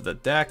back into the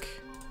deck.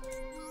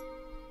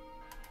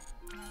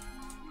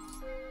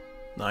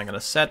 Now I'm gonna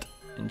set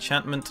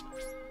enchantment.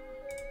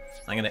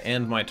 I'm gonna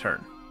end my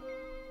turn.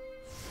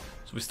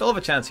 So we still have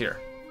a chance here.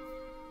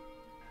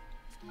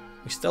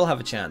 We still have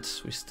a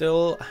chance. We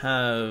still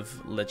have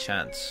the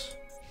chance.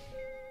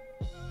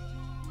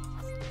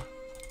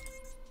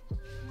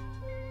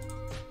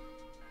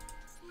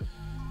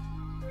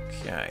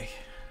 Okay.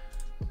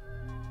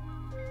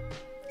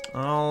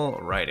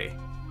 Alrighty.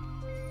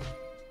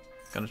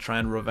 Gonna try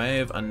and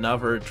revive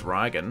another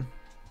dragon.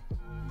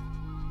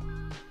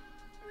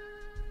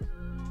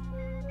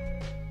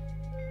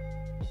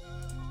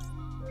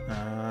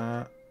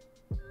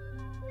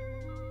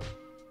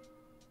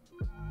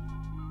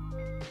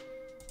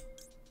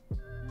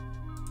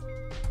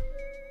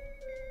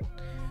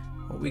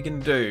 What we can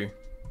do?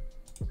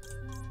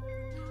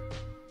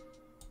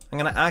 I'm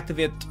gonna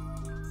activate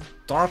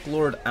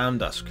Darklord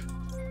Amdusk.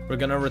 We're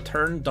gonna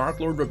return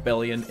Darklord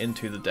Rebellion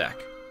into the deck.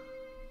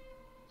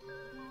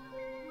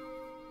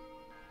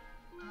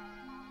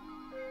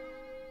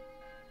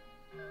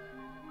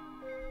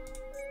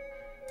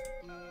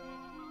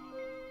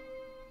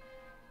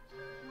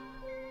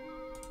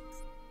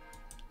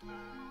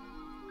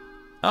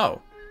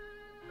 Oh.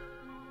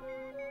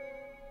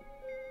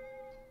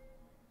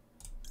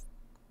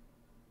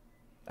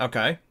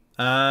 Okay.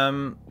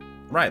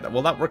 Right,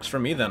 well that works for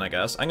me then, I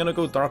guess. I'm gonna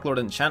go Darklord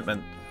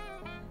Enchantment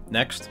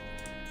next.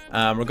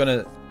 We're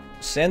gonna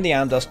send the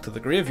Amdusk to the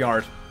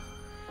graveyard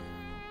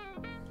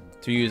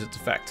to use its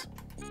effect.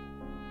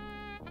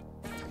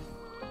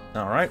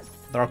 Alright,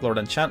 Darklord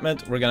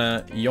Enchantment. We're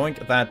gonna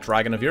yoink that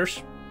dragon of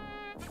yours.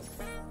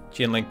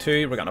 Chainlink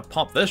 2, we're gonna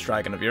pop this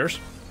dragon of yours.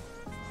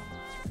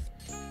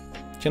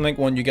 Chainlink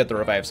 1, you get to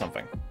revive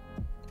something.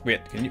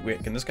 Wait,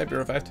 can this guy be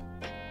revived?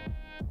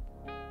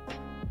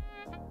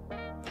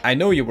 I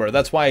know you were,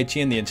 that's why I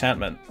chained the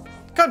enchantment.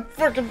 God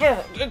fucking damn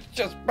it, it's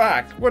just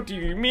back. What do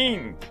you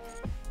mean?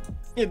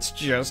 It's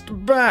just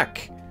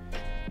back.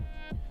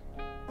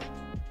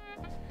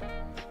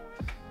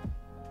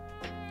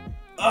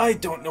 I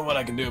don't know what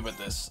I can do about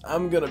this.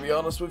 I'm gonna be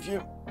honest with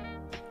you.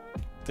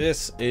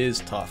 This is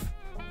tough.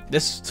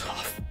 This is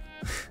tough.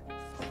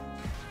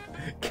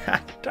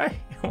 God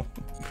damn.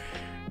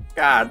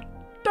 God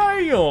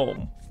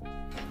damn.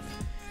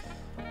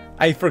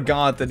 I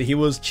forgot that he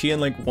was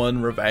Chainlink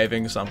 1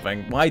 reviving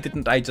something. Why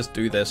didn't I just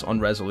do this on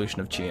Resolution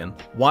of Chain?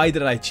 Why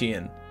did I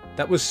chain?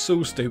 That was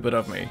so stupid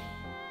of me.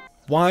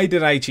 Why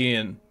did I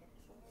chain?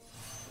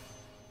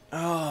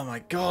 Oh my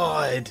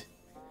god.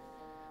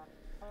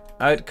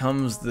 Out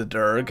comes the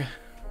Durg.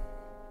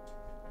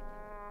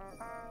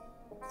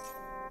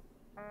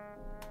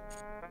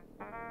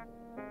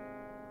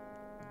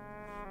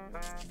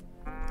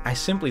 I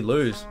simply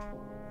lose.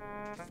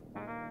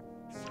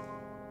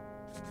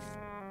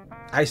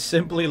 I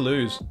simply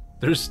lose.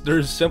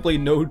 There's simply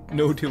no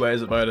two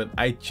ways about it.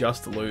 I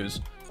just lose.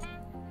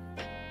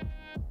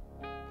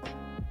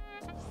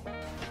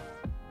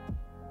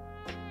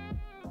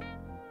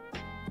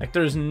 Like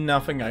there's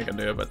nothing I can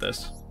do about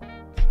this.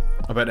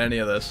 About any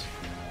of this.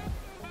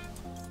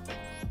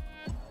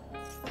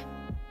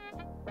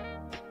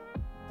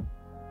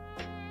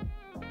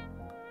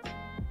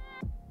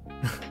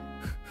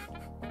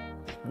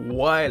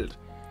 Wild.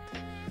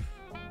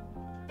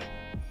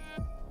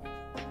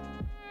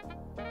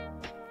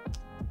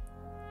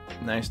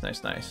 Nice,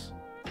 nice, nice.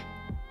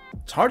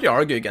 It's hard to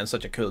argue against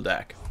such a cool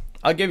deck.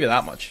 I'll give you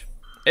that much.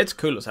 It's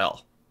cool as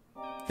hell.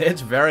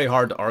 It's very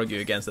hard to argue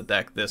against a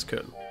deck this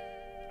cool.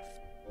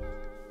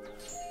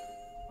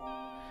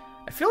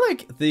 I feel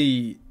like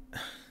the...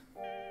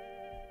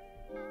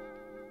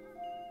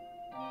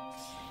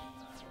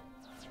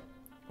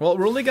 Well,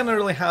 we're only gonna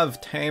really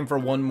have time for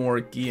one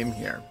more game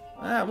here.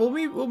 We'll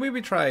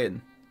maybe try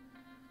and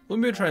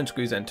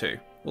squeeze in two.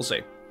 We'll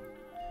see.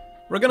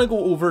 We're gonna go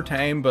over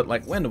time, but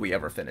like, when do we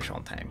ever finish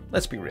on time?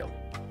 Let's be real.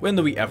 When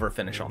do we ever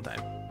finish on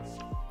time?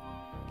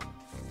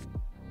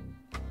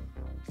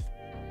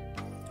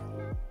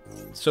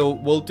 So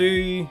we'll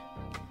do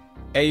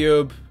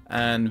Ayub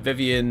and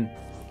Vivian,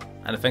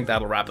 and I think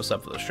that'll wrap us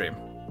up for the stream.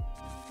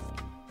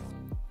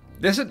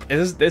 This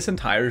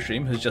entire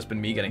stream has just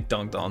been me getting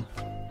dunked on.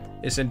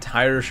 This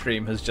entire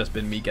stream has just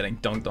been me getting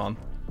dunked on.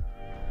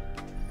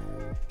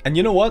 And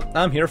you know what?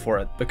 I'm here for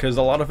it, because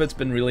a lot of it's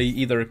been really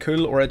either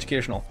cool or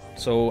educational.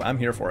 So I'm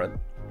here for it.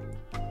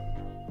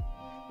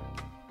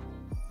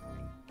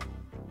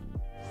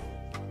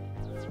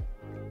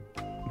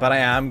 But I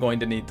am going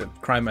to need to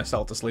cry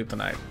myself to sleep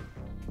tonight.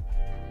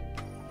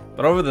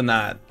 But other than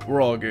that,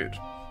 we're all good.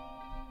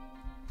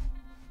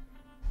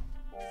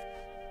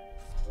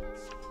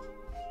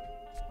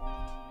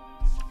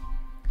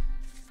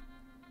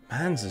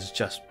 Mans is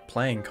just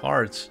playing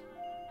cards.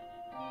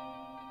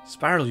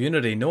 Spiral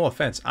Unity, no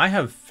offense. I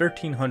have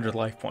 1,300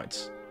 life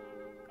points.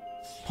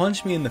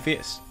 Punch me in the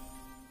face.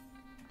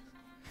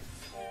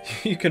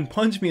 You can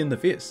punch me in the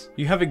face.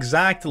 You have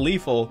exact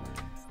lethal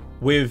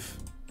with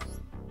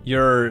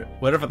your,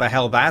 whatever the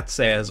hell that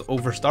says,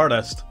 over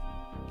Stardust.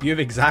 You have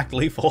exact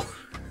lethal.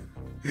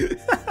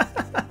 It's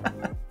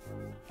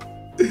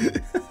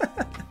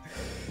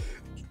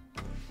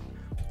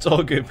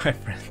all good, my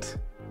friend.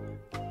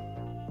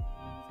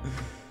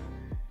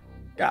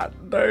 God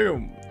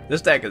damn.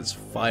 This deck is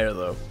fire,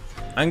 though.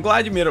 I'm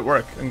glad you made it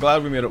work. I'm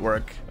glad we made it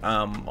work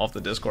off the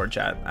Discord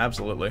chat.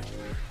 Absolutely.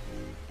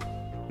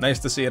 Nice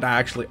to see it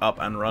actually up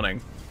and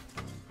running.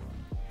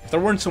 If there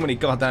weren't so many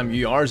goddamn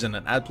URs in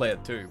it, I'd play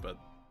it too, but...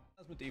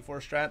 As with D4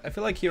 strat, I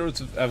feel like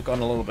heroes have gone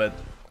a little bit...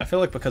 I feel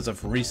like because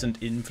of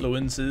recent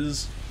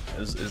influences,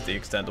 is the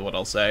extent of what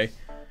I'll say,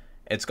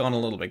 it's gone a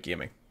little bit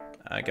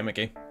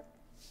gimmicky.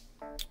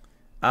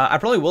 I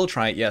probably will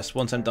try it, yes,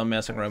 once I'm done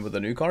messing around with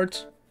the new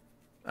cards.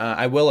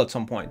 I will at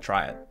some point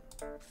try it.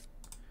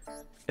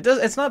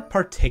 It's not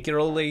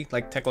particularly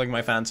like tickling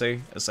my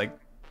fancy. It's like,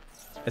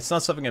 it's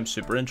not something I'm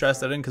super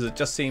interested in because it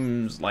just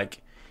seems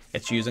like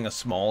it's using a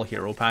small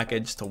hero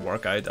package to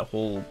work out a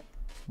whole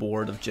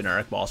board of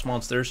generic boss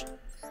monsters.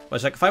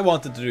 Which, like, if I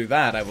wanted to do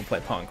that, I would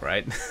play Punk,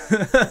 right?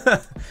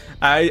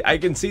 I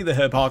can see the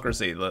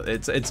hypocrisy.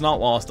 It's not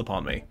lost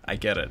upon me. I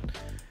get it.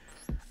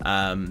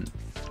 But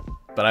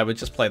I would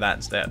just play that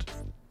instead.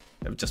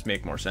 It would just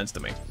make more sense to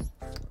me.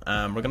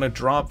 We're gonna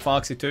drop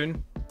Foxy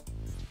Toon.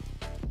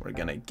 We're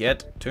gonna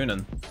get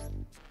Toonin.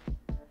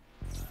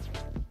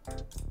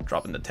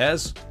 Dropping the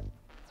Tez.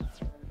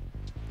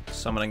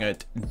 Summoning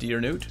out Deer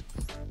Newt.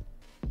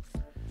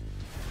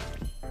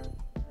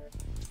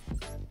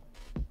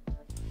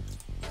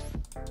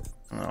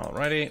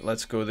 Alrighty,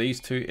 let's go these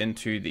two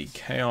into the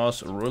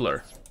Chaos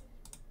Ruler.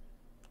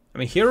 I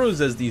mean, Heroes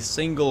is the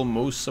single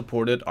most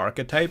supported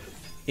archetype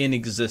in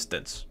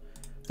existence.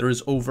 There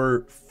is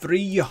over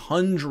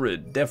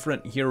 300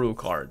 different hero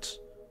cards.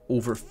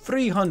 Over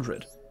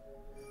 300.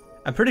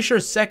 I'm pretty sure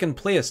second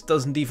place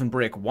doesn't even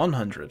break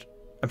 100.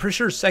 I'm pretty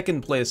sure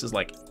second place is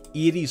like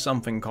 80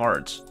 something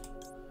cards.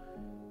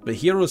 But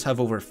heroes have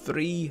over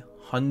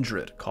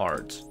 300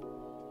 cards.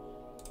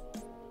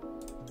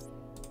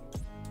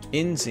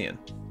 Insane.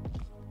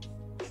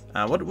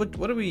 What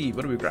do we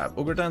grab?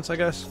 Ogre Dance, I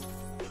guess.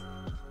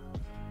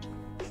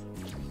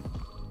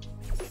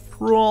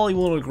 Probably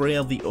want to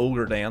grab the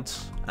Ogre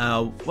Dance.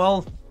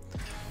 Well,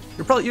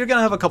 you're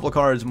gonna have a couple of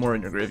cards more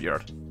in your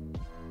graveyard.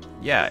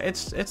 Yeah,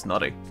 it's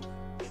nutty.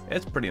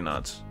 It's pretty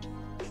nuts.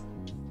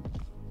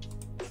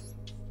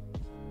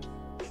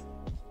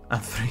 I'm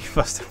 3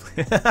 busted.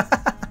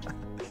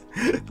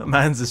 The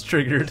man's is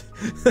triggered.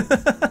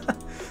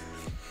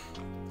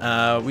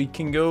 We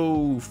can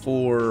go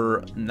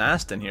for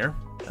Nastin here.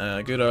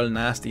 Good old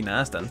nasty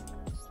Nastin.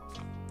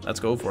 Let's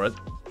go for it.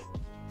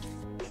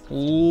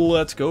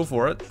 Let's go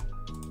for it.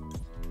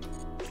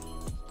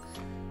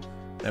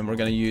 And we're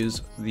going to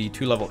use the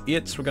 2 level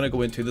 8s. We're going to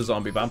go into the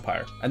Zombie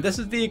Vampire. And this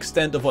is the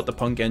extent of what the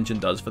Punk engine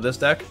does for this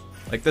deck.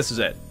 Like, this is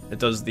it. It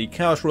does the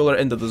Chaos Ruler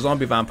into the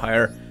Zombie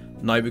Vampire.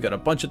 Now we've got a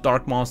bunch of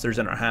dark monsters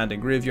in our hand and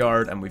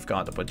graveyard. And we've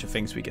got a bunch of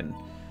things we can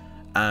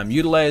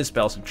utilize.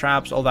 Spells and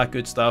traps. All that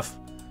good stuff.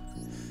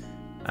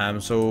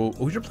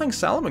 Oh, you're playing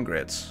Salomon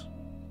Grates.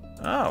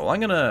 Oh, well, I'm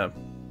going to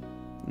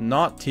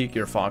not take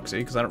your Foxy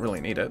because I don't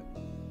really need it.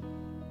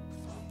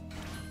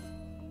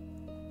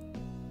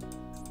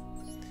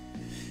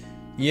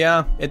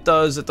 Yeah, it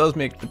does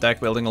make the deck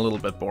building a little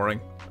bit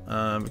boring,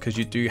 because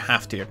you do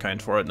have to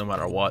account for it no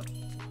matter what,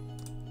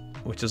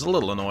 which is a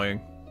little annoying,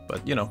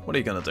 but you know, what are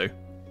you gonna do?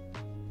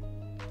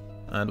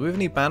 Do we have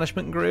any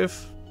Banishment Engrave?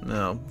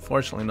 No,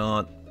 unfortunately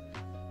not.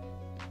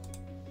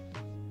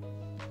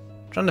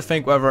 Trying to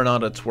think whether or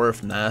not it's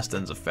worth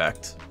Nastin's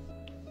effect.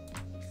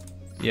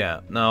 Yeah,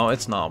 no,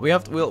 it's not. We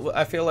have to,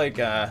 I feel like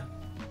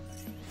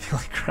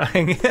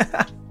crying.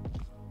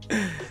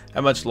 How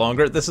much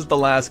longer? This is the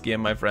last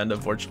game, my friend,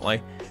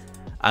 unfortunately.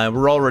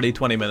 We're already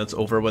 20 minutes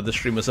over when the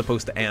stream was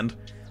supposed to end.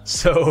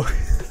 So,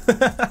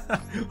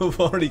 we've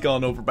already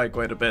gone over by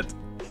quite a bit.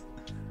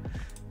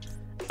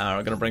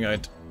 We're going to bring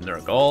out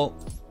Nurgle.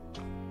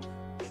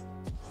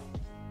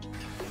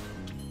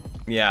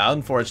 Yeah,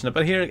 unfortunate.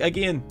 But here,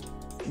 again,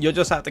 you'll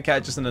just have to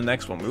catch us in the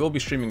next one. We will be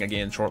streaming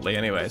again shortly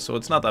anyway, so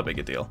it's not that big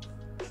a deal.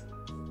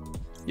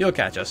 You'll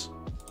catch us.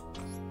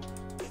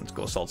 Let's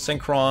go Assault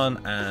Synchron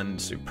and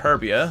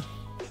Superbia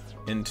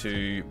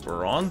into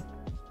Baron.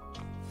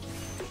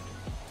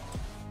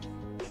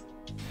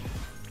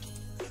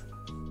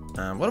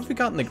 What have we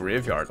got in the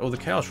graveyard? Oh, the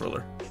Chaos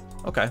Ruler.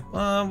 Okay,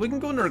 we can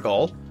go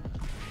Nurgle.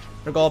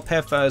 Nurgle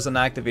Pefaz and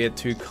activate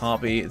to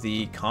copy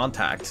the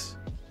contact.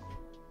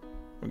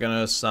 We're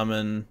gonna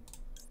summon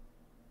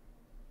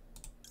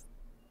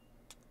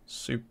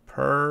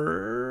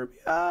Superbia.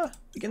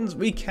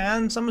 We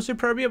can summon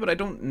Superbia, but I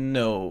don't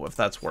know if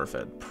that's worth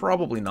it.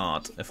 Probably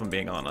not, if I'm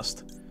being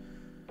honest.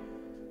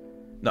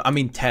 No, I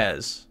mean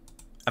Tez.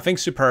 I think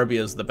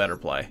Superbia is the better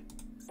play.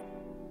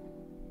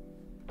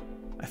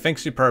 I think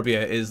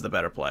Superbia is the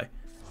better play.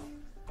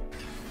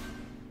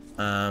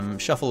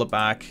 Shuffle it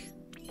back.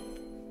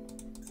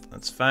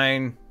 That's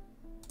fine.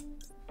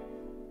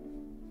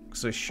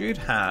 So I should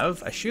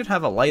have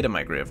a light in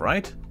my grave,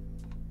 right?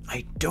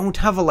 I don't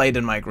have a light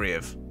in my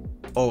grave.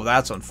 Oh,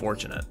 that's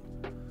unfortunate.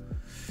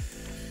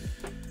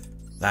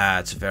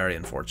 That's very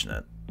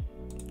unfortunate.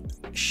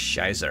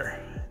 Scheiße.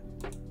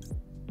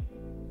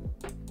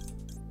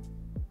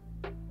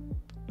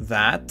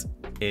 That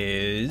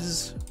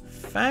is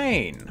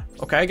fine.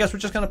 Okay, I guess we're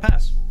just gonna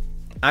pass.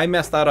 I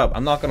messed that up.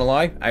 I'm not gonna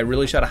lie. I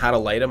really should have had a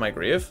light in my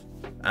grave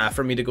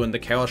for me to go into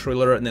Chaos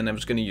Ruler, and then I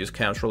was gonna use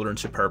Chaos Ruler and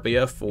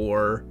Superbia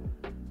for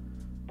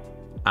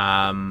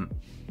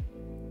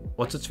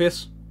what's its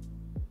face?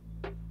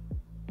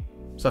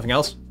 Something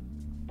else?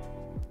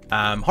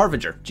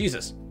 Harbinger.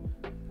 Jesus.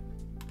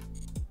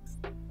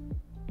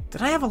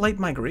 Did I have a light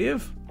in my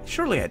grave?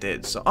 Surely I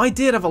did. So I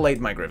did have a light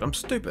in my grave. I'm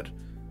stupid.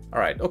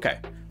 Alright, okay.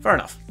 Fair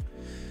enough.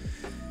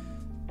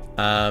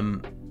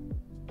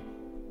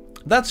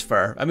 That's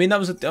fair. I mean, that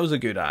was a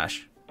good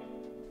Ash.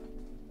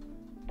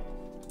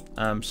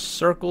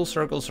 Circle,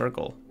 circle,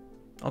 circle.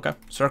 Okay.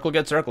 Circle,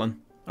 get circling.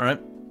 Alright.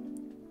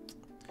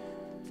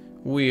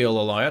 We'll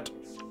allow it.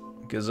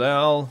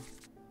 Gazelle.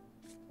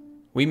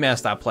 We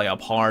messed that play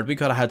up hard. We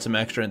could have had some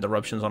extra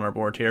interruptions on our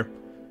board here.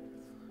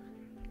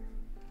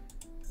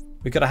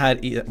 We could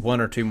have had 1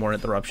 or 2 more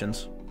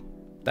interruptions.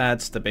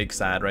 That's the big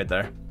sad right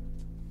there.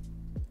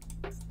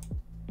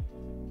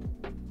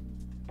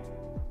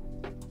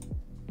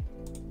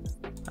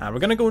 We're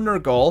going to go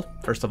Nergal,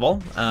 first of all.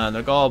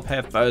 Nergal, pay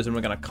 1,000.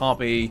 We're going to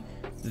copy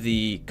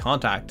the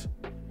contact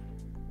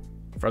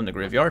from the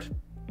graveyard.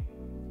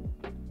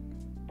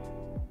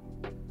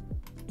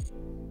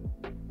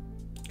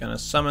 Gonna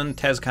summon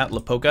Tezcat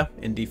Lapoka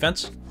in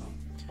defense.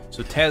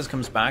 So Tez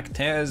comes back.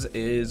 Tez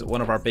is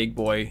one of our big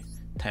boy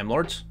Time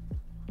Lords.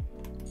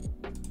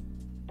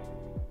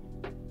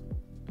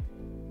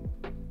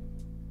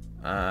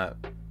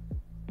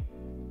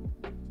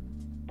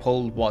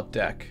 Pulled what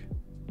deck?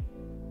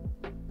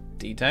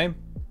 D-Time?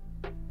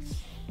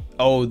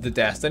 Oh, the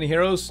Destiny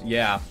Heroes?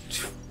 Yeah.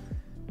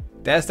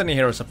 Destiny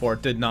Hero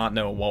support did not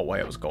know what way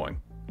it was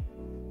going.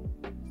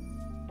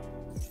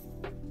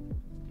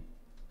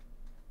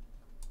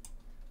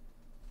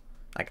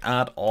 Like,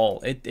 at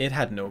all. It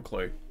had no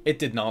clue. It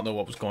did not know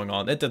what was going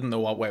on. It didn't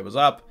know what way was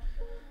up.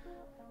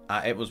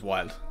 It was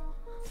wild.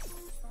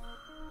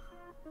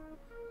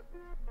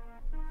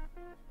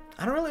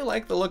 I don't really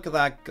like the look of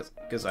that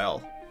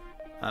Gazelle.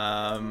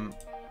 I'm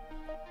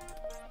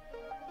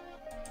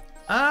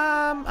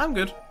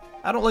good.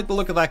 I don't like the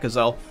look of that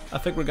Gazelle. I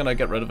think we're gonna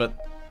get rid of it.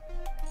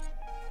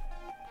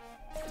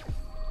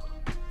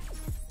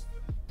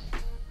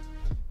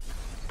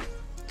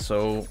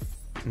 So,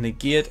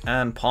 negate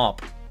and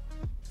pop.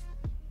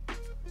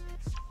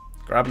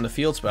 Grabbing the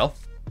field spell.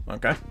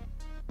 Okay.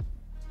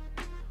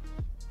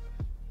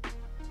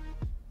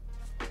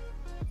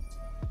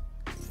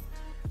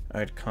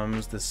 Out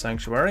comes the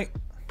Sanctuary.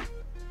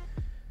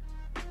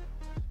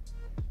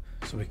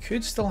 So we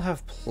could still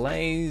have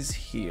plays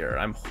here.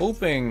 I'm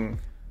hoping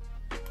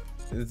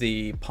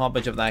the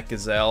poppage of that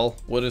Gazelle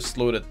would have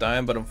slowed it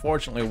down, but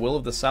unfortunately Will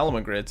of the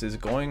Salamangreats is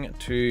going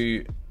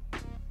to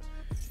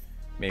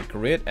make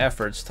great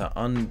efforts to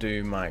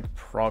undo my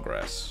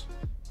progress.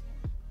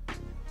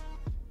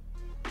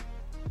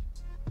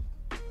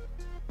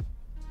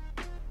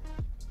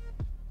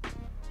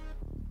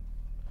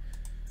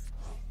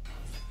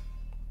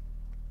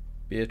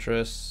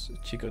 Beatrice,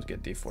 Chico's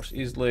get D-Force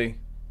easily.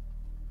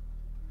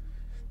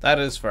 That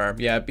is fair.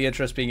 Yeah,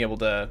 Beatrice being able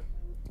to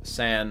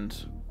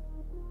send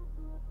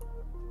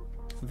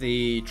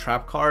the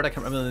trap card, I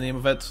can't remember the name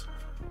of it.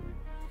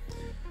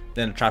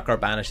 Then the trap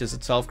card banishes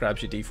itself,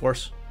 grabs you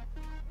D-Force.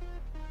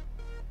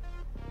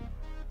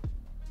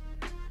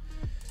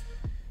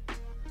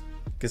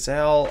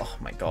 Gazelle, oh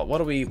my god, what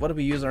do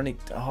we use our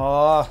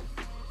oh,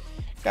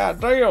 god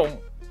damn.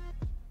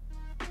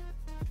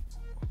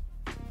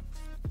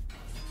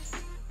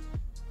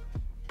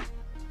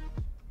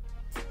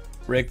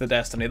 Break the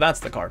Destiny. That's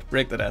the card.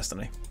 Break the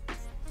Destiny.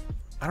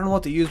 I don't know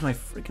what to use my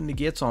freaking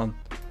negates on.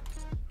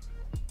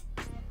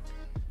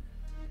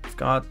 I've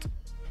got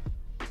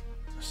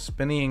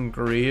Spinny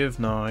Engrave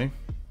now.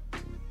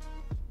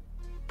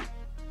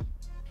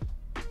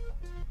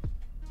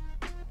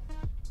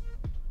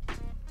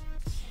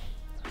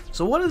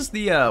 So what is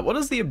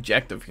the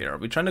objective here? Are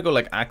we trying to go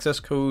like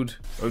access code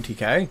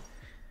OTK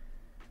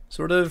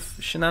sort of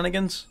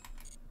shenanigans?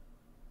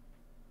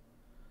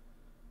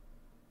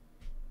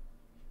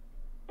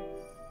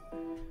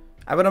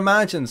 I would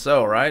imagine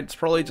so, right? It's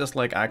probably just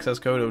like access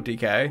code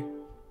OTK.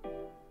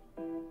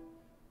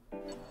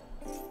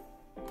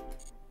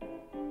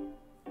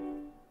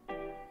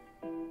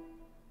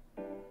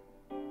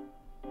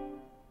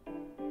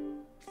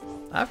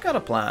 I've got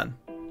a plan.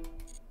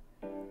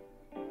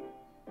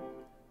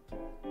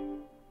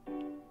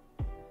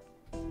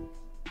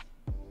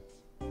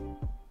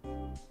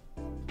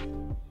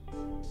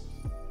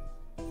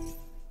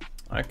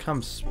 Out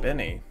comes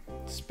Spinny.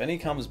 Spinny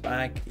comes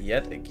back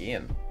yet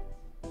again.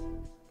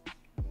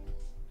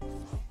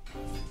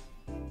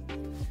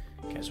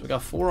 So we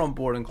got 4 on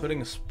board,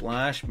 including a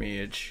Splash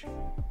Mage.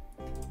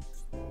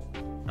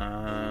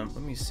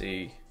 Let me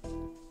see.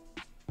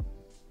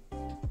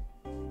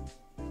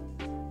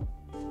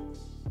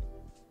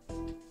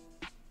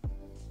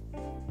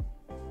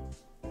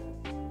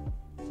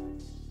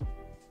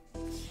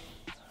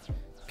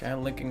 Okay,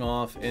 linking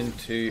off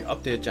into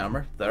Update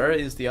Jammer. There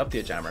is the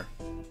Update Jammer.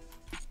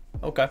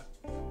 Okay.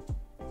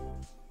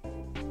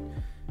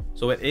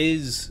 So it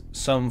is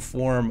some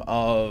form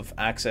of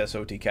access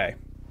OTK.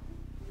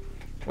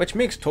 Which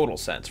makes total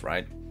sense,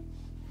 right?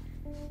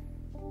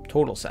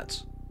 Total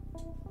sense.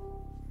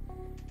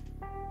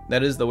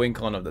 That is the win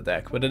con of the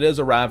deck, but it is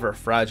a rather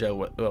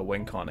fragile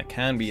win con. It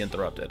can be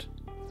interrupted.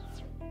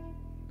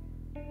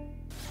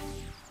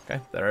 Okay,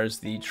 there's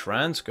the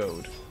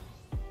transcode.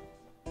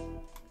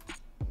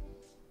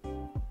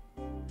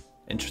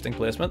 Interesting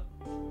placement.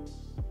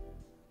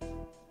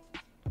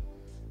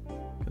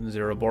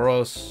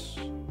 Zeroboros.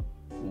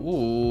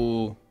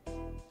 Ooh,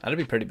 that'd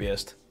be pretty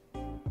based.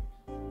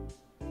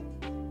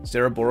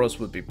 Zeroboros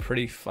would be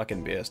pretty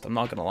fucking based, I'm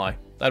not gonna lie.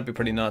 That'd be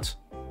pretty nuts.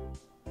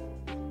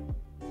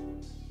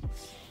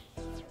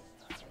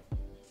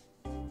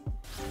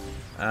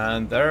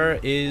 And there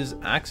is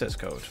access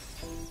code.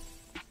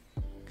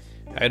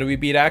 How do we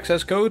beat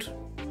access code?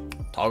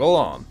 Toggle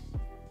on.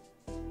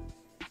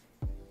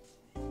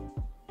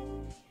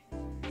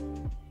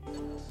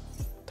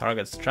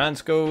 Targets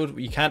transcode.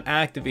 You can't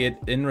activate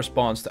in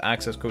response to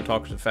access code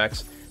toxic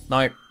effects.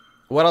 Now,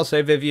 what I'll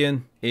say,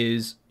 Vivian,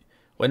 is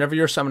whenever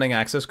you're summoning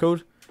access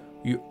code,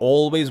 you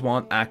always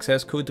want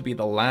access code to be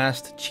the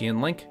last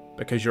chain link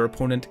because your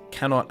opponent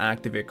cannot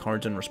activate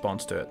cards in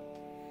response to it.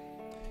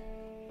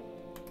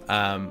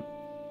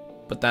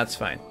 But that's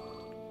fine.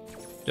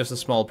 Just a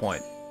small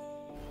point.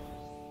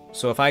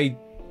 So if I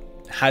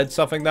had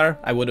something there,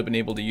 I would have been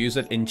able to use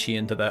it in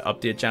chain to the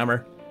update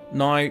jammer.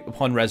 Now,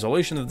 upon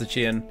resolution of the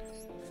chain,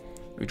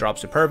 we drop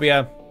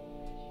Superbia,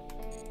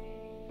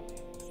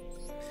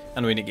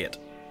 and we negate.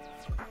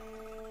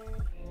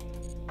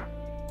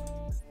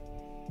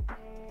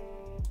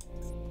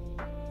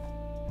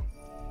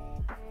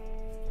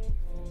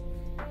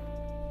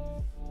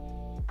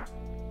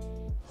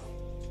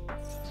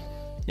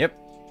 Yep,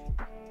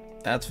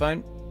 that's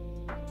fine.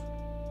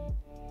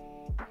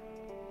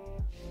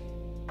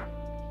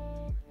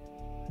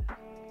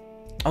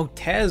 Oh,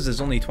 Tez is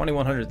only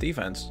 2100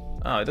 defense.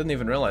 Oh, I didn't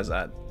even realize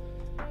that.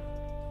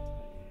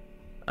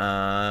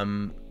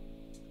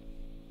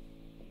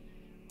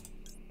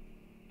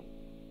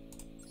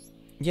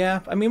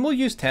 Yeah, I mean, we'll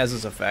use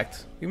Tez's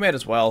effect. We might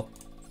as well.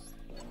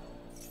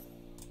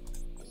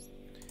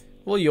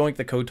 We'll yoink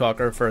the Code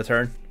Talker for a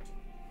turn.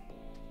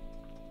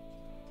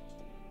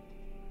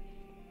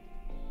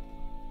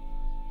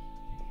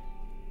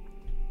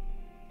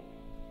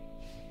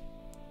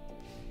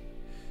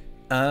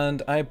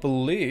 And I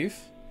believe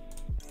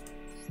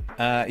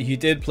you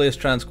did place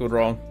transcode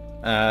wrong.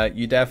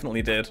 You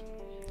definitely did.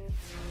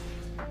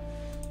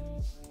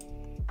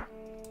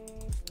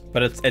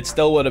 But it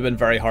still would have been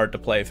very hard to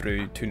play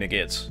through 2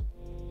 negates,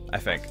 I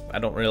think. I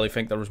don't really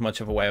think there was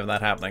much of a way of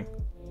that happening.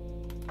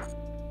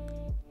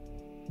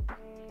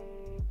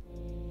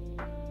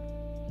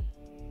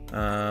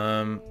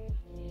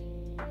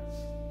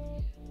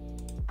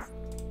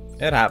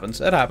 It happens.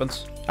 It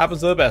happens.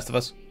 Happens to the best of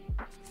us.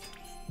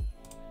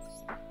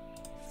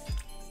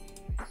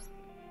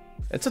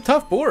 It's a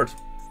tough board.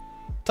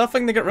 Tough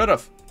thing to get rid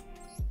of.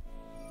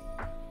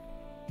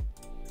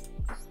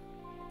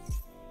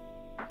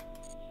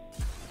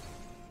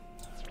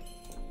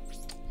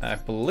 I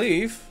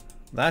believe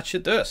that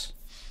should do us.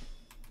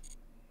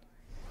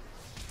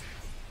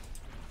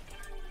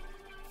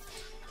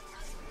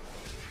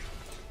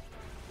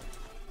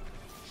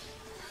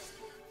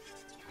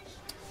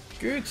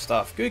 Good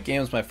stuff. Good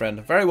games, my friend.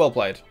 Very well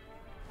played.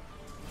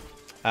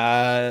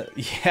 Yeah,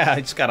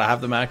 I just gotta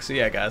have the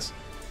maxi, I guess.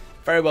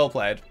 Very well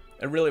played.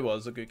 It really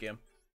was a good game.